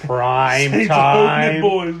on prime Saints own them time,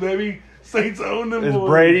 boys, baby. Saints own them is boys.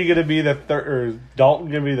 Brady going to be the or Dalton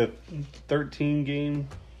going to be the 13 game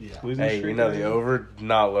Yeah, losing Hey, streak? you know, the over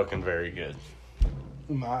not looking very good.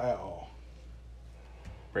 not at all.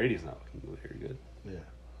 Brady's not looking very good. Yeah,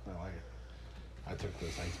 I like it. I took the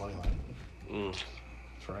Saints money line.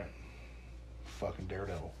 That's right. Fucking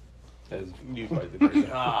Daredevil. As You quite the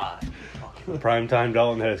God. primetime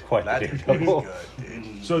Dalton has quite That the dude's daredevil. good,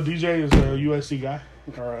 dude. So DJ is a USC guy,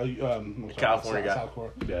 or California guy. South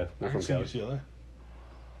Florida. Yeah, I they're can from see Cali. UCLA.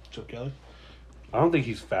 Chip Kelly. I don't think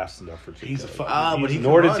he's fast enough for Chip He's a Kelly. fucking. but he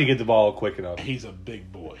Nor can does he run. get the ball quick enough. He's a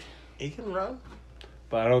big boy. He can run.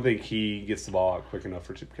 But I don't think he gets the ball out quick enough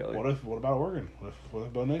for Chip Kelly. What about Oregon? What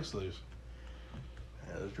if Bo Nix leaves?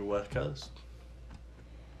 Yeah, there's your West Coast.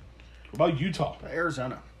 What about Utah?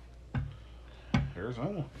 Arizona.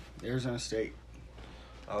 Arizona. State.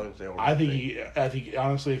 I think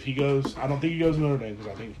honestly, if he goes, I don't think he goes to Notre Dame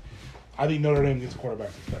because I think Notre Dame gets a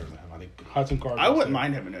quarterback that's better than him. I think Hudson Card. I goes wouldn't there.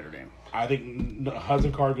 mind him at Notre Dame. I think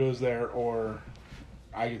Hudson Card goes there, or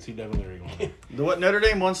I can see Devin Leary going there. What Notre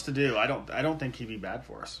Dame wants to do, I don't think he'd be bad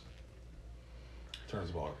for us. Turns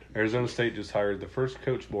the ball over. Arizona State just hired the first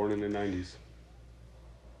coach born in the 90s.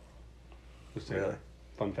 Just a Really?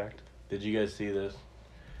 fun fact. Did you guys see this?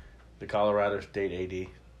 The Colorado State AD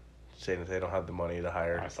saying that they don't have the money to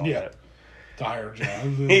hire. I saw Yeah. that. To hire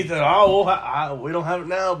Johns. He said, "Oh, we don't have it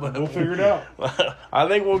now, but We'll figure it out." I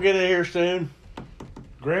think we'll get it here soon."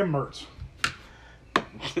 Graham Mertz,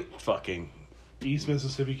 Fucking, East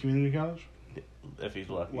Mississippi Community College. if he's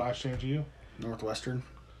lucky. Last chance to you. Northwestern.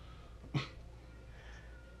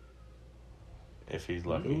 if he's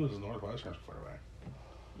lucky. Who was Northwestern's quarterback?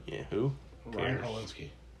 Yeah, who? Ryan Cares. Helinski.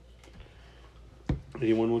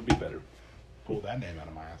 Anyone would be better. Pulled that name out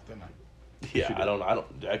of my ass, didn't I? Yeah, I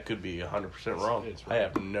don't. That could be 100% wrong. It's I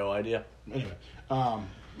have no idea. Anyway, I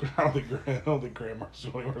don't think Graham Mertz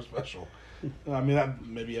is anywhere special. I mean, that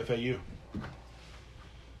maybe FAU.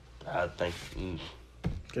 I think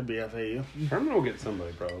Could be FAU. Herman will get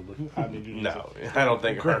somebody probably. I mean, dude, no. I don't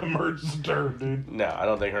think Graham Herman. Mertz is a turd, dude. No, I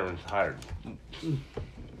don't think Herman's hired.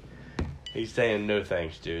 He's saying no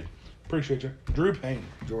thanks, dude. Appreciate you, Drew Payne,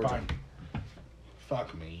 Georgia. Fine.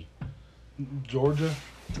 Fuck me, Georgia.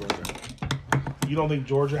 You don't think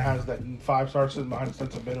Georgia has that 5-star sitting behind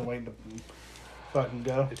Stetson Bennett waiting to fucking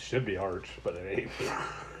go? It should be Arch, but it ain't.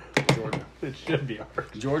 Georgia. It should be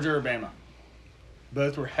Arch. Georgia or Bama.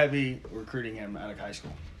 Both were heavy recruiting him out of high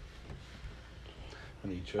school. I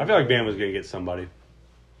feel like Bama's going to get somebody.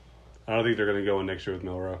 I don't think they're going to go in next year with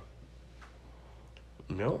Milrow.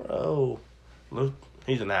 Milrow. Look,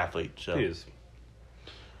 he's an athlete, so. He is.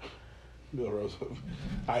 Bill Rose.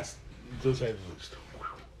 To say the least.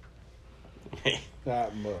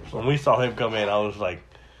 That When we saw him come in, I was like,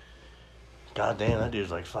 God damn, that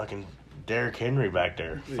dude's like fucking Derrick Henry back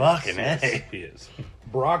there. Fucking A. He is.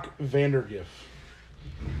 Brock Vandergift,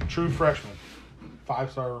 true freshman,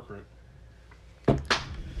 5-star recruit.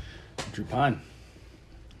 Drew Pine.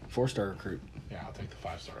 4-star recruit. Yeah, I'll take the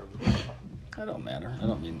 5-star. That don't matter. I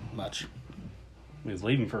don't mean much. He's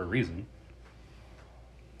leaving for a reason.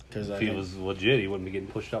 Because If he was legit, he wouldn't be getting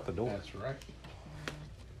pushed out the door. That's right.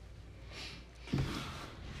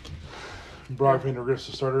 Brock Vandergift's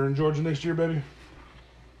the starter in Georgia next year, baby.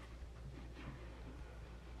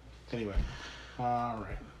 Anyway, all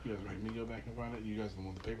right. You guys make me go back and find it. You guys are the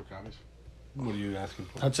one with the paper copies. What are you asking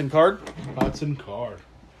for? Hudson Card. Hudson Card.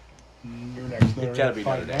 You're next. It's gotta be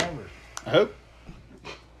Notre Dame. I hope.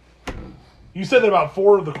 You said that about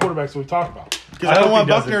 4 of the quarterbacks that we talked about. Because I don't hope want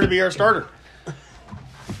he doesn't. Buckner to be our starter.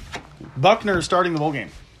 Buckner is starting the bowl game.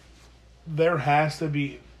 There has to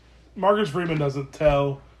be. Marcus Freeman doesn't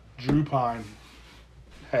tell Drew Pine,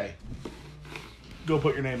 "Hey, go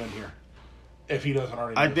put your name in here." If he doesn't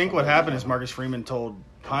already. I know think what somebody. happened is Marcus Freeman told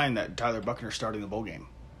Pine that Tyler Buckner's starting the bowl game.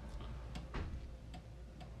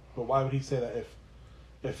 But why would he say that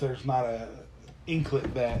if there's not a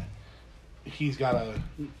inklet that he's got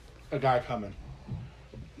a guy coming?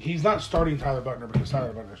 He's not starting Tyler Buckner because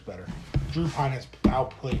Tyler Buckner's better. Drew Pine has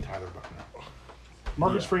outplayed Tyler Buckner.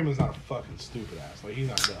 Marcus Freeman's not a fucking stupid ass. Like, he's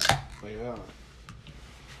not dumb. Like,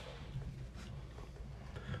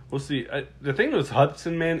 We'll see. The thing with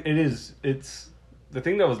Hudson, man, it's the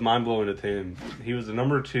thing that was mind blowing to him. He was the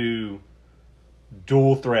number 2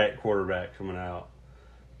 dual threat quarterback coming out,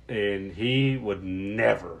 and he would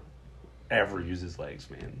never, ever use his legs,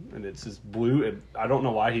 man. And it's just blue. And I don't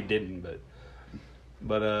know why he didn't,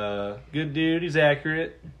 but good dude. He's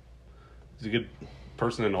accurate. He's a good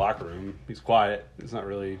person in the locker room. He's quiet. He's not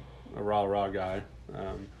really a rah guy.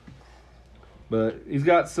 But he's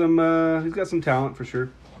got some talent for sure.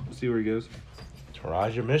 We'll see where he goes.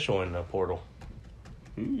 Taraja Mitchell in the portal.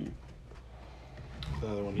 the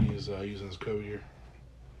other one he's using his code here.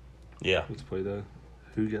 Yeah. Let's play the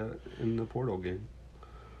who got in the portal game.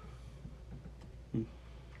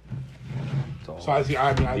 It's all So I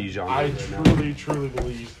Dijon right now. truly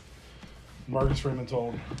believe Marcus Freeman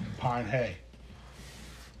told Pine, "Hey,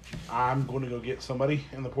 I'm going to go get somebody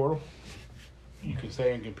in the portal. You can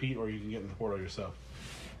stay and compete, or you can get in the portal yourself."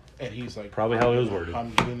 And he's like, Probably how it was worded.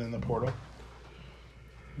 "I'm getting in the portal,"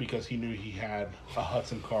 because he knew he had a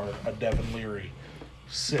Hudson Card, a Devin Leary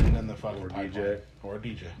sitting in the fucking pipeline, DJ. or a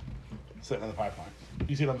DJ sitting in the pipeline.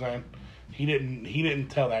 You see what I'm saying? He didn't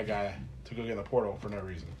tell that guy to go get in the portal for no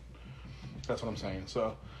reason. That's what I'm saying.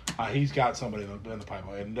 So he's got somebody in the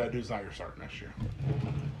pipeline, and that dude's not your starter next year.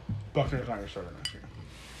 Buckner's not your starter next year.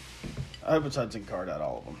 I hope it's Hudson Card at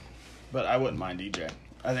all of them. But I wouldn't mind DJ.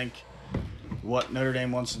 I think what Notre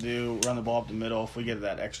Dame wants to do, run the ball up the middle if we get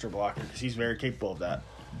that extra blocker, because he's very capable of that.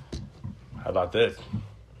 How about this?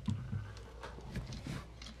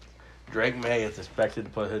 Drake May is expected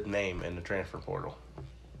to put his name in the transfer portal.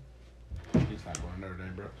 He's not going to Notre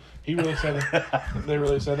Dame, bro. He really said that. They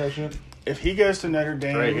really said that shit. If he goes to Notre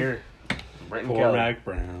Dame, Right here. Brenton Kelly, Cormac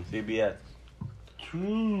Brown. CBS.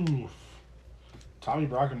 Ooh. Tommy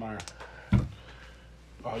Brockenmeyer.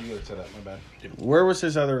 Oh, you gotta say that. My bad. where was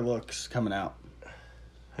his other looks coming out?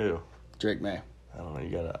 Who? Drake May. I don't know.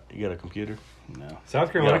 You got a computer? No.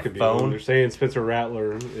 South Carolina You got a could be phone? one. They're saying Spencer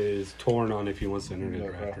Rattler is torn on if he wants to enter the Yeah,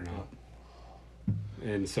 draft or bro. not.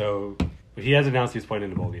 And so he has announced he's playing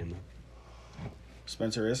in the bowl game though.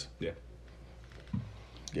 Spencer is? Yeah.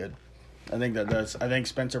 Good. I think that does. I think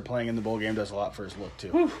Spencer playing in the bowl game does a lot for his look too.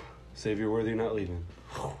 Whew. Savior Worthy not leaving.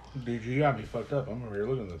 Dude, you got me fucked up. I'm over here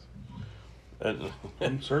looking at this.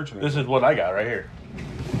 I'm searching it. This is what I got right here.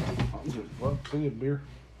 Well, see a beer.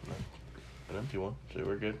 An empty one. So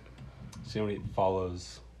we're good. See how many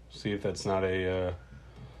follows. See if that's not a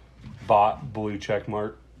bot blue check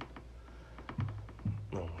mark.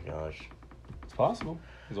 Oh my gosh. It's possible.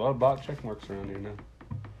 There's a lot of bot check marks around here now.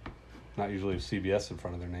 Not usually CBS in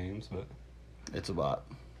front of their names, but It's a bot.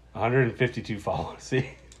 152 follows. See,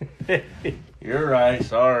 You're right.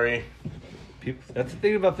 Sorry. people. That's the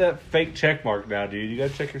thing about that fake check mark now, dude. You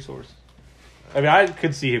gotta check your source. I mean, I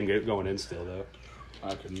could see him going in still though.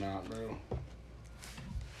 I could not, bro.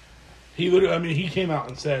 He literally, I mean, he came out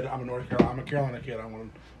and said, I'm a Carolina kid.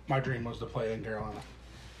 My dream was to play in Carolina.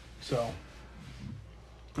 So,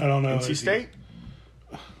 I don't know. NC State?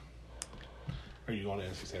 Are you going to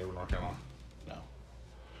NC State over North Carolina? No.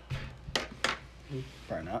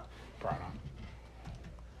 Probably not. Probably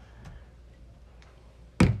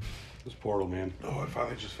not. This portal, man. Oh, I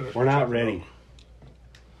finally just finished. We're my not chocolate ready.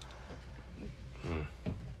 milk.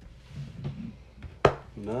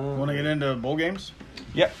 No. Want to get into bowl games?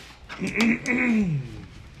 Yep.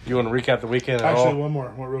 You want to recap the weekend at Actually, all?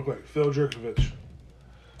 one real quick. Phil Jerkovich.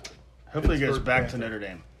 Hopefully, he goes Pittsburgh back Panther. to Notre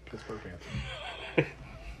Dame. Pittsburgh Panther.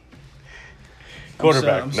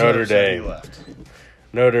 Quarterback, I'm so Notre upset he Dame. left.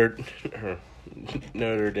 Notre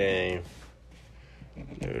Dame.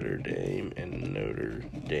 and Notre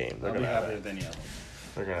Dame. They're I'll be gonna have happier than you.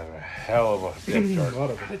 they're gonna have a hell of a depth A chart. lot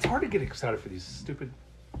of them. It's hard to get excited for these stupid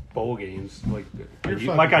bowl games like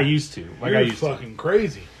You're like I used to. Like I You're used to. fucking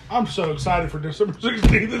crazy. I'm so excited for December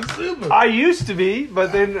 16th and Super. I used to be,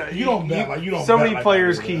 but then You don't bet like you don't. so bet many like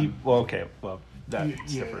players I do, keep. Well, okay, well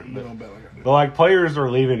that's Yeah, different. you But, don't bet like I do. but like players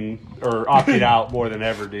are leaving or opting out more than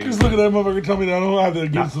ever, dude. Just look at that motherfucker tell me that I don't have to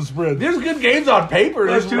against the spread. There's good games on paper.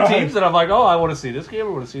 There's That's two right. teams that I'm like, oh, I want to see this game. I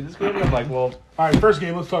want to see this game. And I'm like, well, All right, first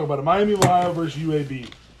game. Let's talk about it. Miami of Ohio versus UAB.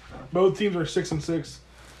 Both teams are 6-6.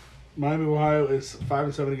 Miami of Ohio is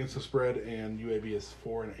 5-7 against the spread, and UAB is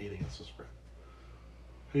 4-8 against the spread.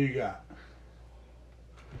 Who you got?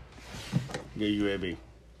 Yeah, UAB.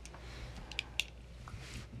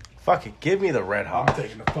 Fuck it, give me the Red I'm Hawks.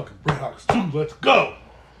 taking the fucking Redhawks too. Let's go.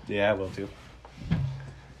 yeah, I will too.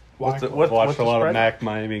 Why? What's the- Watched what's a the lot spread? of Mac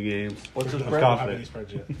Miami games. What's the I spread? don't have any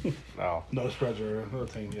spreads yet. Oh, No spreads or another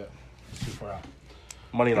thing yet. It's too far out.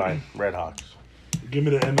 money line, Red Hawks. Give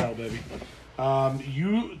me the ML, baby.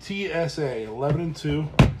 UTSA 11-2,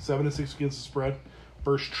 7-6 against the spread.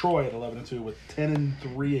 Versus Troy at 11-2 with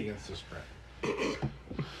 10-3 against the spread.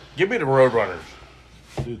 Give me the Roadrunners.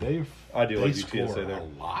 Dude, I do they like score UTSA there. a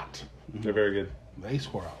lot. They're very good. They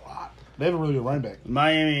score a lot. They have a really good running back.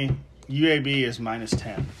 Miami, UAB is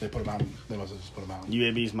 -10. They put them out. They must have just put them out.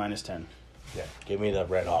 UAB is -10. Yeah, give me the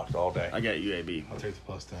Red Hawks all day. I got UAB. I'll take the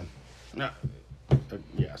plus 10. No.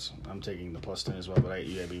 Yes, I'm taking the +10 as well, but I got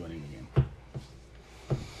UAB winning the game.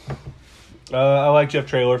 I like Jeff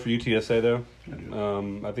Traylor for UTSA though.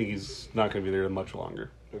 I think he's not going to be there much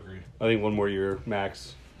longer. Agreed. I think one more year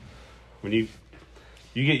max. When you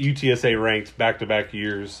get UTSA ranked back to back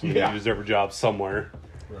years, you Yeah. deserve a job somewhere.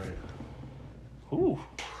 Right. Ooh,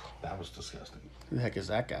 That was disgusting. Who the heck is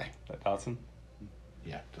that guy? that Dotson.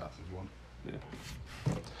 Yeah, Johnson's one.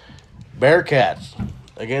 Yeah. Bearcats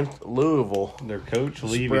against Louisville. Their coach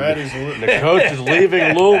leaving. Spread is The coach is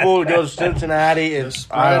leaving Louisville to go to Cincinnati. the It's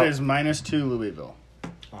spread is -2 Louisville.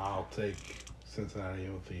 I'll take Cincinnati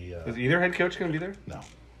with the. Is either head coach going to be there? No.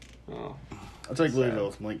 Oh, I'll take Louisville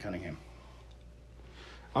with Malik Cunningham.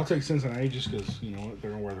 I'll take Cincinnati just because, you know what,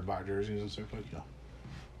 they're going to wear their black jerseys and stuff like that.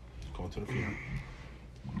 Going to the field.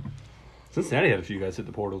 Cincinnati had a few guys hit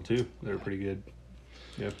the portal too. They were pretty good.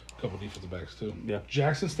 Yeah. A couple defensive backs, too. Yeah.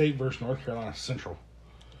 Jackson State versus North Carolina Central.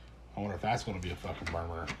 I wonder if that's going to be a fucking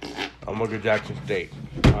burner. I'm going to go Jackson State.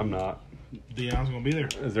 I'm not. Deion's going to be there.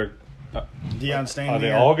 Is there? Deion staying Are they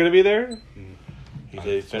here. all going to be there? He said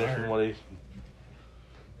he's finishing what he's.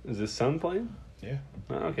 Is his son playing? Yeah.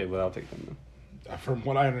 Oh, okay, well I'll take them then. From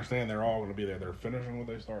what I understand, they're all going to be there. They're finishing what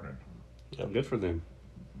they started. Good for them.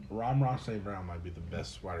 Ron St. Brown might be the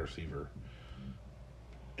best wide receiver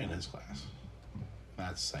in his class.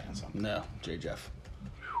 That's saying something. No, J. Jeff.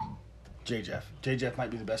 J. Jeff might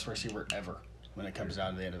be the best receiver ever when it comes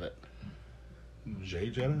down to the end of it. Jay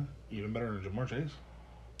Jetta, even better than Jamar Chase.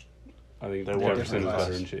 I think They were Jefferson is different better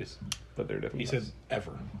classes. than Chase, but they're different. He said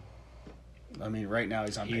ever. I mean, right now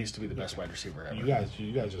he's on pace to be the best wide receiver ever.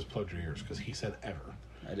 You guys just plugged your ears because he said ever.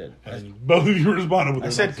 I did. And both of you responded with I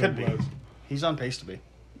their said mouths could be. closed. He's on pace to be.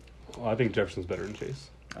 Well, I think Jefferson's better than Chase,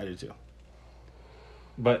 I do too.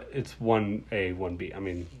 but it's 1A, 1B. I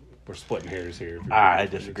mean, We're splitting hairs here. I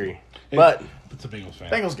disagree. But It's a Bengals fan.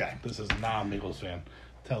 Bengals guy. This is not a Bengals fan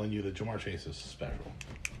telling you that Jamar Chase is special.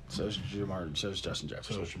 So's Justin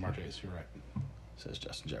Jefferson. So is Jamar Chase. You're right. Says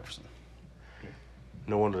Justin Jefferson.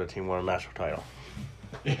 no wonder the team won a national title.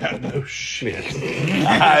 Yeah, no shit.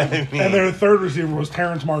 I mean, And their third receiver was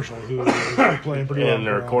Terrence Marshall, who was playing pretty well. and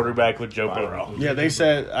their for, quarterback with Joe Burrow. Yeah, they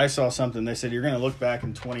said, I saw something. They said you're going to look back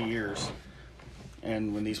in 20 years,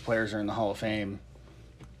 and when these players are in the Hall of Fame,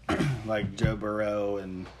 like Joe Burrow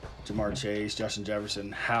and Jamar Chase, Justin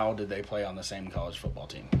Jefferson, how did they play on the same college football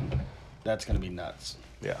team? That's going to be nuts.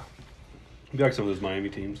 Yeah. Like some of those Miami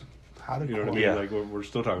teams. How did You know what I mean? Yeah. Like we're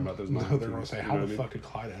still talking about those No, Miami they're teams. going to say, you how know the what I mean? fuck did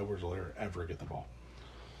Clyde Edwards-Helaire ever get the ball?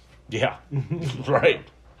 Yeah. Right.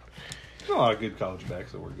 A lot of good college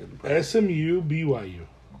backs that were good. SMU, BYU.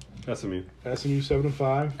 SMU. SMU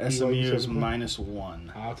 7-5. SMU BYU is 7-5.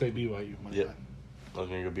 -1. I'll take BYU. Yep. I was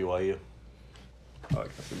going to go BYU. I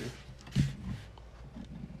like SMU.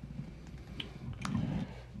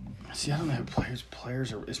 See, I don't know who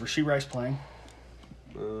players are. Is Rasheed Rice playing?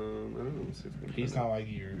 I don't know. Let's see if I can He's find not like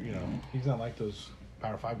he's not like those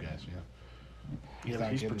Power 5 guys, Yeah,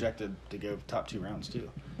 not he's getting- projected to go top 2 rounds, too.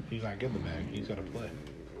 He's not getting the bag. He's got to play.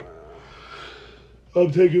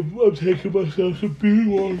 I'm taking myself to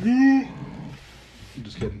BYU. I'm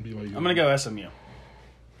just kidding, BYU. I'm going to go SMU.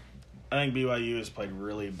 I think BYU has played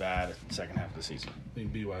really bad in the second half of the season. I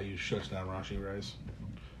think BYU shuts down Rashee Rice.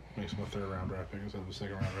 Makes him a third-round draft pick instead of a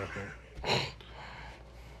second-round draft pick.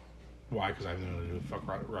 Why? Because I have no idea who the fuck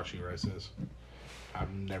Rashee Rice is.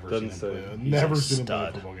 I've never Doesn't seen him play. say. I've He's never a seen him play a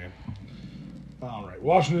stud. football game. All right,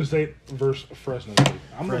 Washington State versus Fresno State.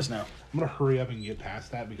 Fresno. I'm gonna hurry up and get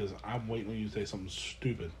past that because I'm waiting on you to say something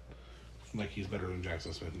stupid, like he's better than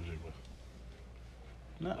Jackson Smith and Jigba.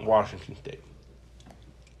 No. Washington State.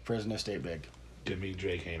 Fresno State big. Give me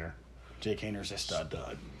Jake Hayner. Jake Hayner's a stud.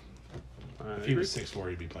 If he was 6'4",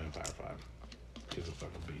 he'd be playing Power 5. He's a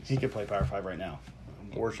fucking beast. He could play Power 5 right now.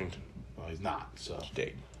 Washington Well, he's not. So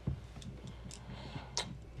State.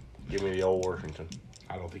 Give me the old Washington.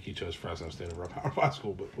 I don't think he chose Fresno State over a Power 5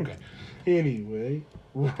 school, but okay. Anyway,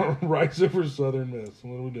 Rice over Southern Miss.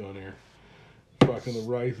 What are we doing here? Fucking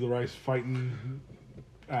the Rice fighting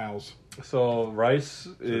Owls. So Rice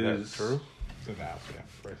Is is that true? It's the Owls,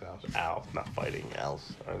 yeah. Rice Owls. Owls, not fighting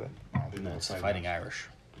owls, are they? I don't think No, they're it's fighting Irish.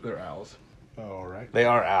 They're Owls. Oh, all right. They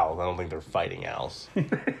are owls. I don't think they're fighting owls. I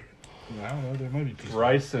don't know. There might be pieces.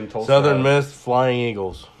 Rice and Tulsa. Southern Miss, Flying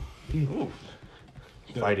Eagles. Ooh.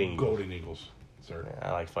 Fighting Eagles. Golden Eagles, sir. Yeah,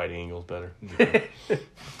 I like Fighting Eagles better.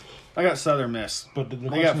 I got Southern Miss. But the They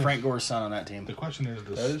question got is- Frank Gore's son on that team. The question is,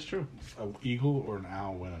 That does is true. an eagle or an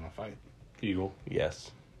owl win in a fight? Eagle.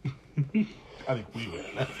 Yes. I think we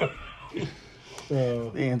win.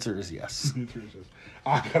 The answer is yes. You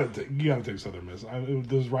gotta take Southern Miss.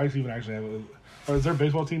 Does Rice even actually have or is their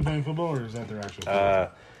baseball team playing football, or is that their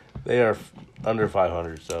actual? They are under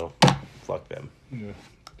 500, so fuck them. Yeah.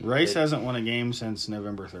 Rice hasn't won a game since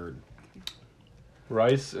November 3rd.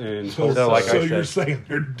 Rice and So, Tulsa. like I you're said- saying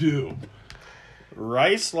they're due.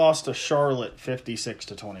 Rice lost to Charlotte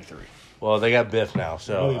 56-23. Well, they got Biff now,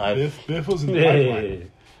 so Biff was in the Hey.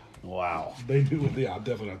 pipeline. Wow. They knew what I'm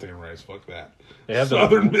definitely not taking Rice. Fuck that. They have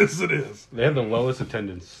Southern the Miss it is. they have the lowest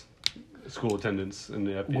school attendance in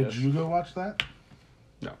the FBS. Would you go watch that?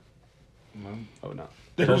 No, No. oh no.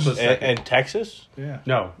 There's- Tulsa's second. and Texas? Yeah.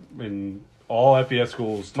 No, in all FBS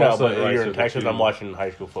schools. No, Tulsa but and Rice you're are in the Texas. two. I'm watching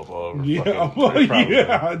high school football over. Yeah, fucking- well, probably.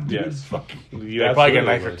 yeah, dude. Yes. Fucking, You They're probably getting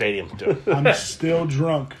absolutely nicer would. stadiums too. I'm still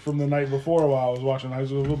drunk from the night before while I was watching high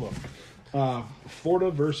school football.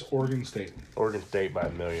 Florida versus Oregon State Oregon State by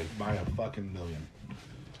 1 million. by a fucking million.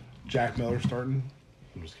 Jack Miller starting.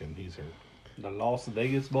 I'm just kidding. He's hurt. The Las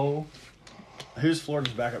Vegas Bowl. Who's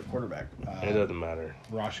Florida's backup quarterback? It doesn't matter.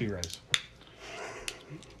 Rashee Rice.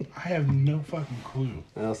 I have no fucking clue.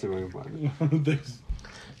 I'll see if I can find it. This-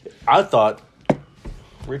 I thought you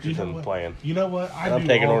Richardson know was what? playing. You know what? I'm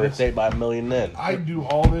taking Oregon State by 1 million then. I do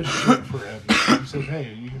all this shit for him. He says,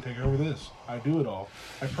 hey, you can take over this. I do it all.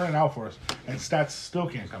 I print it out for us. And stats still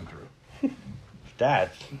can't come through. Stats.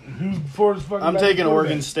 Who's for his fucking I'm best taking quarterback?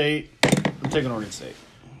 Oregon State. I'm taking Oregon State.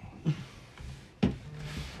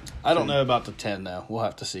 I don't know about the 10, though. We'll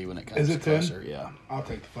have to see when it comes Is it 10? closer. Yeah. I'll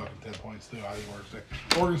take the fucking 10 points, too. I think Oregon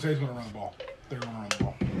State. Oregon State's going to run the ball. They're going to run the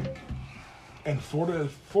ball. And Florida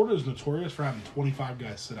is notorious for having 25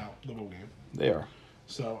 guys sit out the bowl game. They are.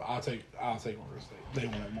 So I'll take Oregon State. They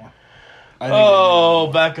win it more. I think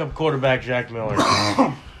Oh, backup quarterback Jack Miller.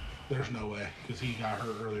 There's no way because he got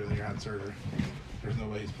hurt earlier than he had surgery. There's no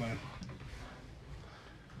way he's playing.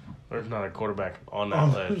 There's not a quarterback on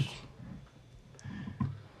that list.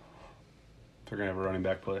 They're gonna have a running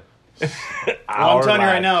back play. Well, I'm telling you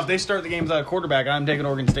right now, if they start the game without a quarterback, I'm taking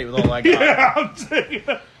Oregon State with all I got. Yeah, I'm taking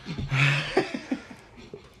it.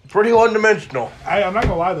 Pretty one-dimensional. I'm not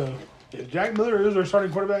gonna lie though. If Jack Miller is their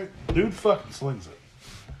starting quarterback, dude fucking slings it.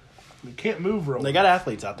 He can't move real well. They got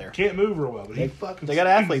athletes out there. Can't move real well, but he fucking They got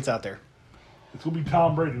slings athletes out there. it. It's gonna be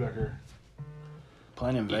Tom Brady back here.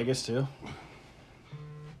 Playing in Vegas too.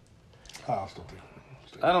 I'll still take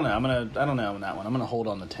it. I don't know. I don't know on that one. I'm gonna hold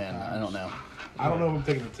on the 10. I don't know. I don't know if I'm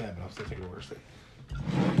taking the 10, but I'm still taking Oregon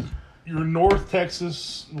State. Your North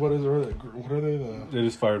Texas, what are they? They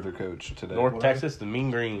just fired their coach today. North Texas, the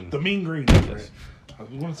Mean Green. The Mean Green. That's right. I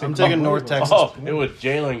was gonna say I'm taking Colorado, North but- Texas. Oh, it was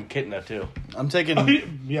Jalen Kitna, too. I'm taking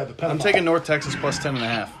Yeah, the I'm taking North Texas plus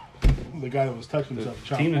 10.5. the guy that was touching himself.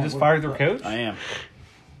 Team that just fired their coach? I am.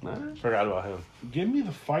 Forgot about him. Give me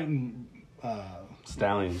the fighting.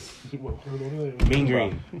 Stallions. What are they? Mean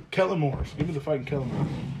Green. Kellen Moore. Give me the fighting Kellen Moore.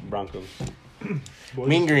 Broncos. Boise,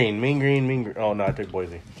 Mean Green. Oh, no, I took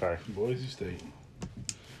Boise. Sorry. Boise State.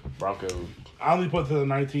 Broncos. I only put the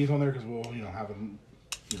 19th on there because we'll have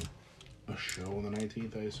a show on the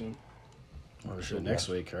 19th, I assume. Or shit, next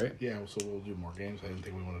week, right? Yeah, so we'll do more games. I didn't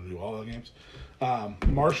think we wanted to do all the games.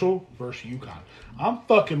 Marshall versus UConn. I'm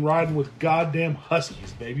fucking riding with goddamn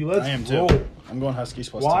Huskies, baby. Let's I am too. roll. I'm going Huskies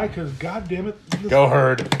plus Why? 10. Because goddamn it, this Go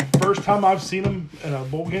Herd. first time I've seen them in a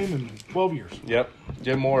bowl game in 12 years. Yep.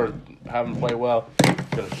 Jim Moore having played well.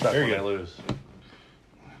 Gonna suck when you they go. lose.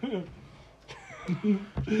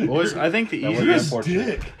 Boys, I think the That You're easiest a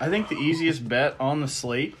dick. I think the easiest bet on the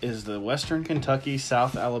slate is the Western Kentucky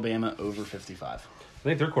South Alabama over 55. I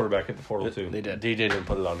think their quarterback hit the portal too. They did. DJ didn't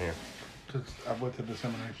put it on here. 'Cause I went to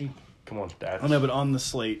December 19th. Come on, stats. I know, but on the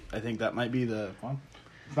slate, I think that might be the.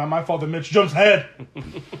 It's not my fault that Mitch jumps ahead.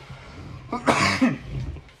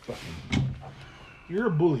 You're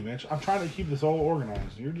a bully, Mitch. I'm trying to keep this all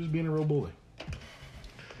organized. You're just being a real bully.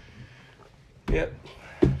 Yep.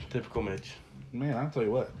 Typical Mitch. Man, I'll tell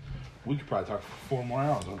you what. We could probably talk for 4 more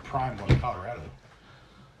hours on Prime going to Colorado.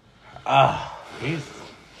 He's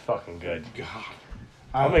fucking good. God.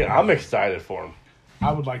 I'm excited for him.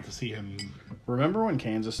 I would like to see him. Remember when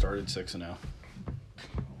Kansas started 6-0?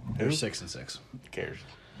 They're Who? 6-6. Who cares?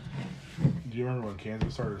 Do you remember when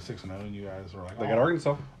Kansas started at 6-0 and you guys were like, They got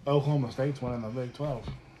Arkansas. Oklahoma State's winning the Big 12.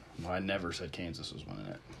 Well, I never said Kansas was winning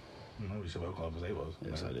it. No, we said Oklahoma State was.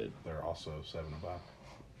 Yes, I did. They're also 7-5.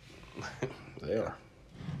 They are.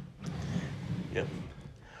 Yep.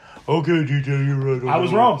 Okay, DJ, you're right. I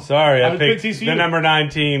was wrong. Sorry, I I picked picked TCU. the number 9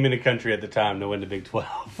 team in the country at the time to win the Big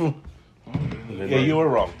 12. Yeah, you were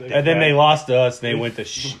wrong. And then they lost to us, and they went to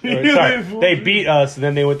sorry, they beat us, and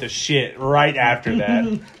then they went to shit right after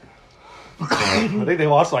that. I think they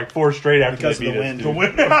lost like 4 straight after Because they of beat the us.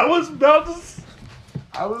 wind. The win. I was about to.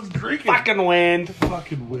 I was drinking. Fucking wind.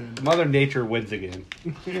 Fucking win. Mother Nature wins again.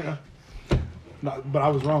 Yeah. No, but I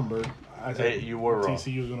was wrong, Bird. I Hey, you were wrong.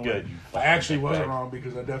 TCU was going to Good. win. You I actually fucking wasn't dickbag. wrong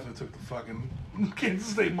because I definitely took the fucking Kansas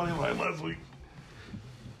State money line last week.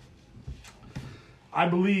 I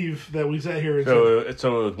believe that we sat here and So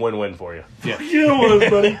it was win-win for you. Yeah. said, you know what,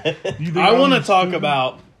 buddy? You think I want to I'm talk stupid?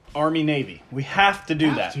 about Army Navy. We have to do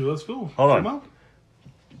Have that. to. Let's go. Hold on. Bring him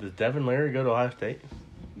Does Devin Leary go to Ohio State?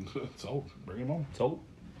 on. So, bring him on. So,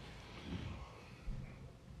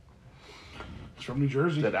 He's from New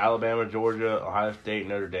Jersey. That Alabama, Georgia, Ohio State,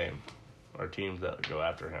 Notre Dame are teams that go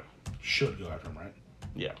after him. Should go after him, right?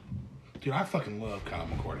 Yeah. Dude, I fucking love Kyle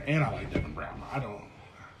McCord, and I like Devin Brown.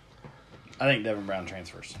 I think Devin Brown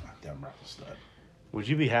transfers. Devin Brown's a stud. Would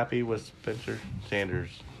you be happy with Spencer Sanders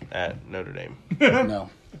at Notre Dame? No.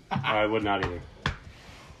 I would not either.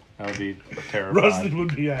 That would be terrifying. Rusty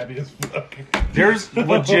would be happy as fuck. There's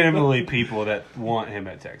legitimately people that want him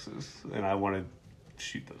at Texas, and I want to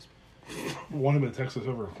shoot those. Want him at Texas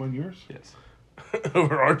over Quinn Ewers? Yes.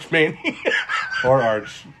 Over Arch Manning? Or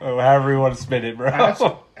Arch. Or however you want to spin it, bro.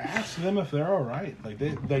 Ask them if they're all right. Like you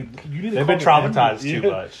need to They've call been the traumatized ambulance.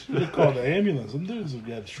 too much. You need to call the ambulance. Them dudes have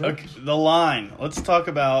got strokes. Okay, the line. Let's talk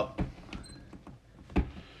about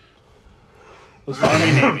Let's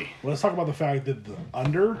Army Navy. Let's talk about the fact that the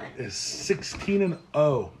under is 16-0 in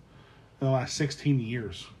the last 16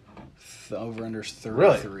 years. The over-under's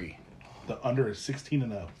 33. The under is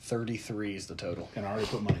 16-0, 33 is the total. and I already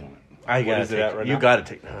put money on it. I gotta is it take at right You now? got to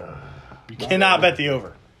take. You cannot bet the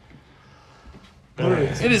over. Literally,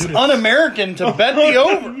 It is un-American to bet the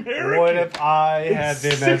over. What if I had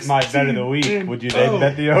them as my bet of the week? Would you then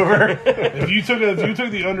bet the over? If you took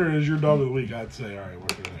the under as your dog of the week, I'd say, all right, we're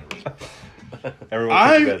taking the over.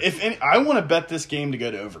 Everyone takes a bet. I want to bet this game to go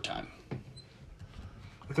to overtime.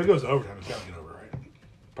 If it goes to overtime, it's got to get over, right?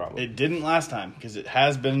 Probably. It didn't last time because it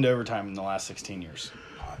has been to overtime in the last 16 years.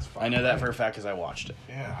 it's I know that for a fact because I watched it.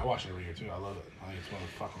 Yeah, I watch it every year too. I love it. I think it's one of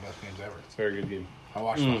the fucking best games ever. It's a very good game. I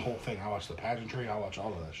watch the whole thing. I watch the pageantry. I watch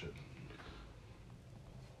all of that shit.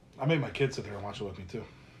 I made my kids sit there and watch it with me too.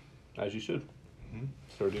 As you should.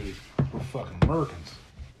 It's our duty. We're fucking Americans.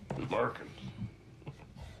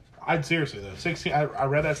 I'd seriously though. 16. I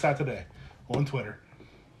read that stat today on Twitter.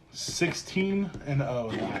 16-0 in the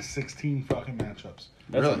last 16 fucking matchups.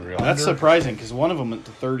 That's unreal. That's surprising because one of them went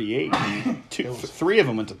to 38. Three of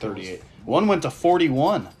them went to 38. One went to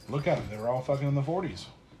 41. Look at them. They were all fucking in the 40s.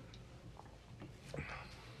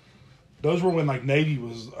 Those were when like Navy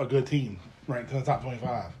was a good team, ranked in the top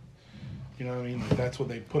 25. You know what I mean? Like, that's what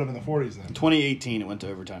they put them in the 40s then. 2018, it went to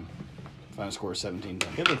overtime. Final score 17.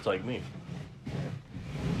 He looks like me.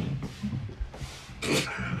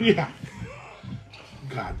 Yeah.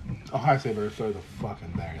 God. Ohio State better throw the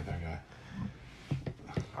fucking bag at that guy.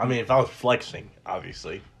 I mean, if I was flexing,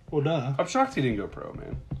 obviously. Well, duh. I'm shocked he didn't go pro,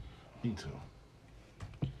 man. Me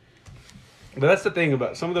too. But that's the thing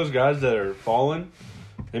about some of those guys that are falling.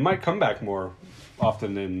 They might come back more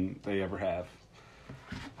often than they ever have.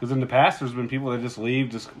 Because in the past, there's been people that just leave,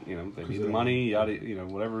 just they need the money,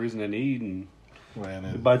 whatever reason they need, and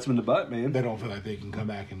it bites them in the butt, man. They don't feel like they can come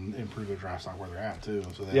back and improve their draft stock where they're at too.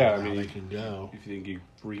 So they they can go. If you think you've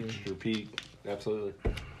reached your peak, absolutely.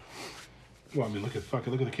 Well, I mean, look at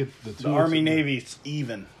the kid. The Army Navy, it's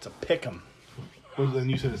even. It's a pick 'em. Then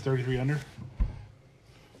you said it's 33 under.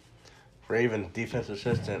 Ravens defense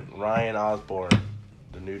assistant Ryan Osborne,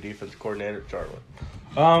 the new defense coordinator at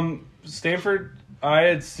Charlotte. Stanford, I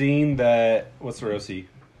had seen that. What's their OC?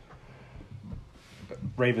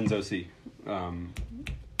 Ravens OC.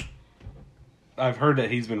 I've heard that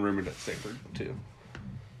he's been rumored at Stanford too.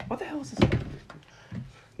 What the hell is this?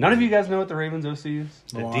 None of you guys know what the Ravens OC is?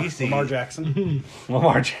 The DC. Lamar Jackson.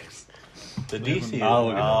 Lamar Jackson. The DC.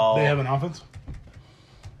 They have an offense.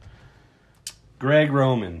 Greg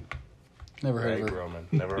Roman. Never heard Greg of her. Roman.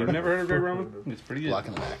 Never You've heard never heard of Greg Roman? It's pretty good. Block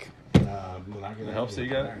in the back. It helps that you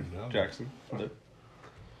got Jackson.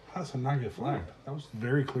 How does it not get flagged? That was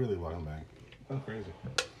very clearly welcome back. That's crazy.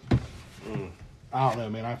 I don't know,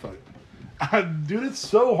 man. I feel like, dude, it's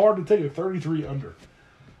so hard to take a 33 under.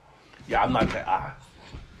 Yeah, I'm not.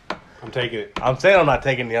 I'm taking it. I'm saying I'm not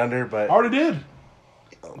taking the under, but I already did.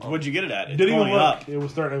 What'd you get it at? It's Didn't even going look. up. It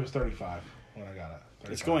was 30. It was 35 when I got it.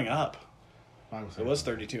 35. It's going up. Mine It was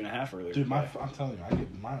 32.5 earlier. Dude, I'm telling you, I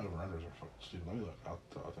get my over unders are fucking stupid. Let me look. I'll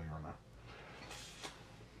tell you right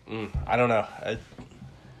now. I don't know.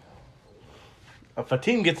 If a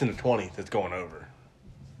team gets in the 20s, it's going over.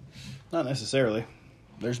 Not necessarily.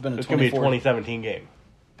 There's been a It's going to be a 24 2017 game.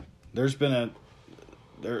 There's been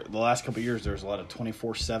the last couple of years, there's a lot of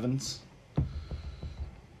 24-7s.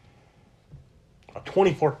 A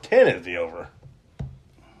 24-10 is the over.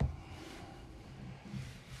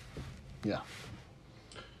 Yeah.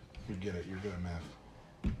 You get it. You're good at math.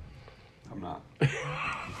 I'm not.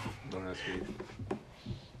 Don't ask me.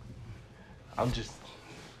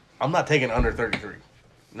 I'm not taking under 33.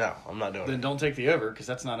 No, I'm not doing Then it. don't take the over because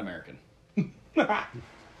that's not American.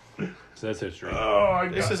 So that's history. Oh,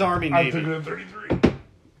 This is Army I Navy. took it at 33.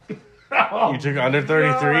 You took under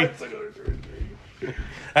 33? I took it at 33.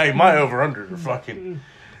 Hey, my over-under are fucking...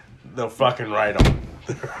 They'll fucking right on.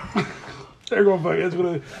 They're going to fuck. It's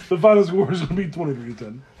gonna. The final score is going to be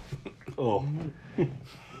 23-10. Oh.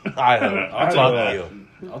 I hope. Fuck you.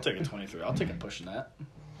 I'll take a 23. I'll take a pushing that.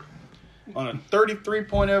 On a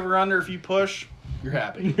 33-point over-under, if you push, you're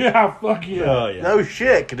happy. Yeah, fuck yeah. Oh, yeah. No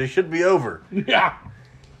shit, because it should be over. Yeah.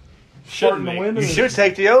 Shouldn't to be. win. You should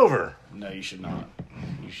take the over. No, you should not.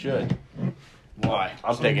 You should. Why?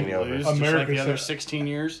 I'm taking the over. Lose, just like America the other said- 16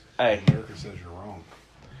 years. Hey, America says you're wrong.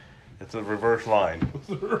 it's a reverse line.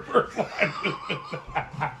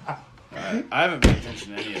 I haven't paid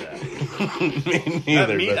attention to any of that. Me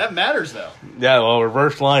neither. but- That matters, though. Yeah, well,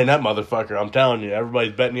 reverse line that motherfucker. I'm telling you,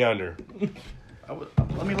 everybody's betting the under.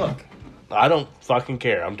 Let me look. I don't fucking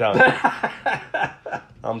care. I'm telling you.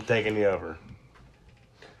 I'm taking the over.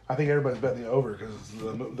 I think everybody's betting the over because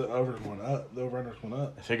the over's went up. The over-under's went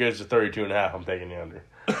up. If it goes to 32.5, I'm taking the under.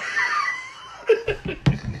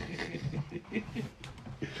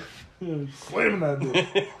 Slamming that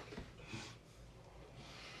bitch.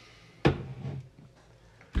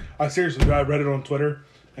 I seriously, I read it on Twitter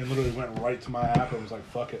and literally went right to my app and was like,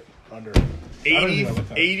 fuck it, under. I don't even know what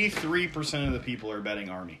that is. 83% of the people are betting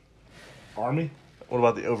Army. Army? What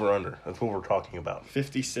about the over-under? That's what we're talking about.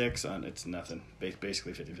 56 on it's nothing.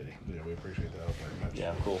 Basically 50-50. Yeah, we appreciate that very much.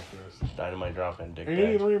 Yeah, cool. Dynamite drop in, dick bag.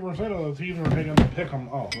 83% of the teams are taking the pick on.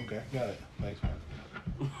 Oh, okay, got it. Thanks,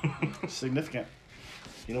 man. Significant.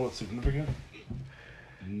 You know what's significant?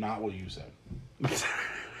 Not what you said.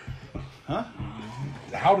 Huh?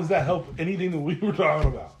 How does that help anything that we were talking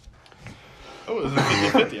about? Oh, it was a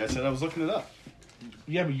 50-50. I said I was looking it up.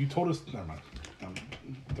 Yeah, but you told us. Never mind.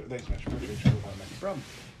 Thanks, man. Appreciate you. No problem.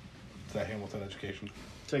 Is that Hamilton education?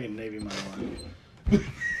 Taking Navy money line.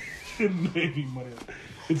 Navy money.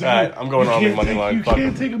 It's All right, I'm going Army money line. You Fuck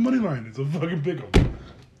can't it. take a money line. It's a fucking pickle.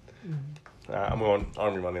 All right, I'm going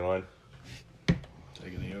Army money line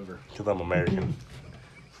Taking the over. because I'm American.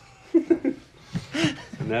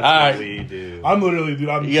 And that's All right. what we do. I'm literally, dude.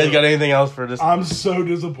 You guys got anything else for this? I'm so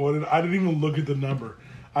disappointed. I didn't even look at the number.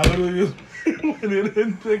 I literally just went in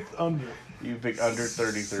and picked under. You picked under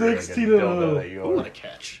 33. 60 like to a dildo that you What are. a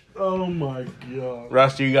catch. Oh my god.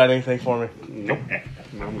 Rusty, you got anything for me? Nope.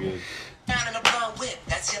 I'm good. Down in a brown whip,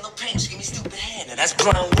 that's yellow paint. She give me stupid head, now that's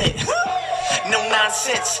brown whip. No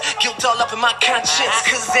nonsense, guilt all up in my conscience.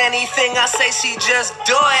 Cause anything I say, she just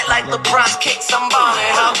do it like LeBron's kicks. I'm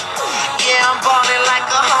ballin', huh? Yeah, I'm ballin' like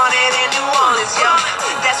a hornet in New Orleans, yo.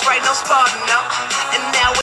 That's right, no Spartan, no. And now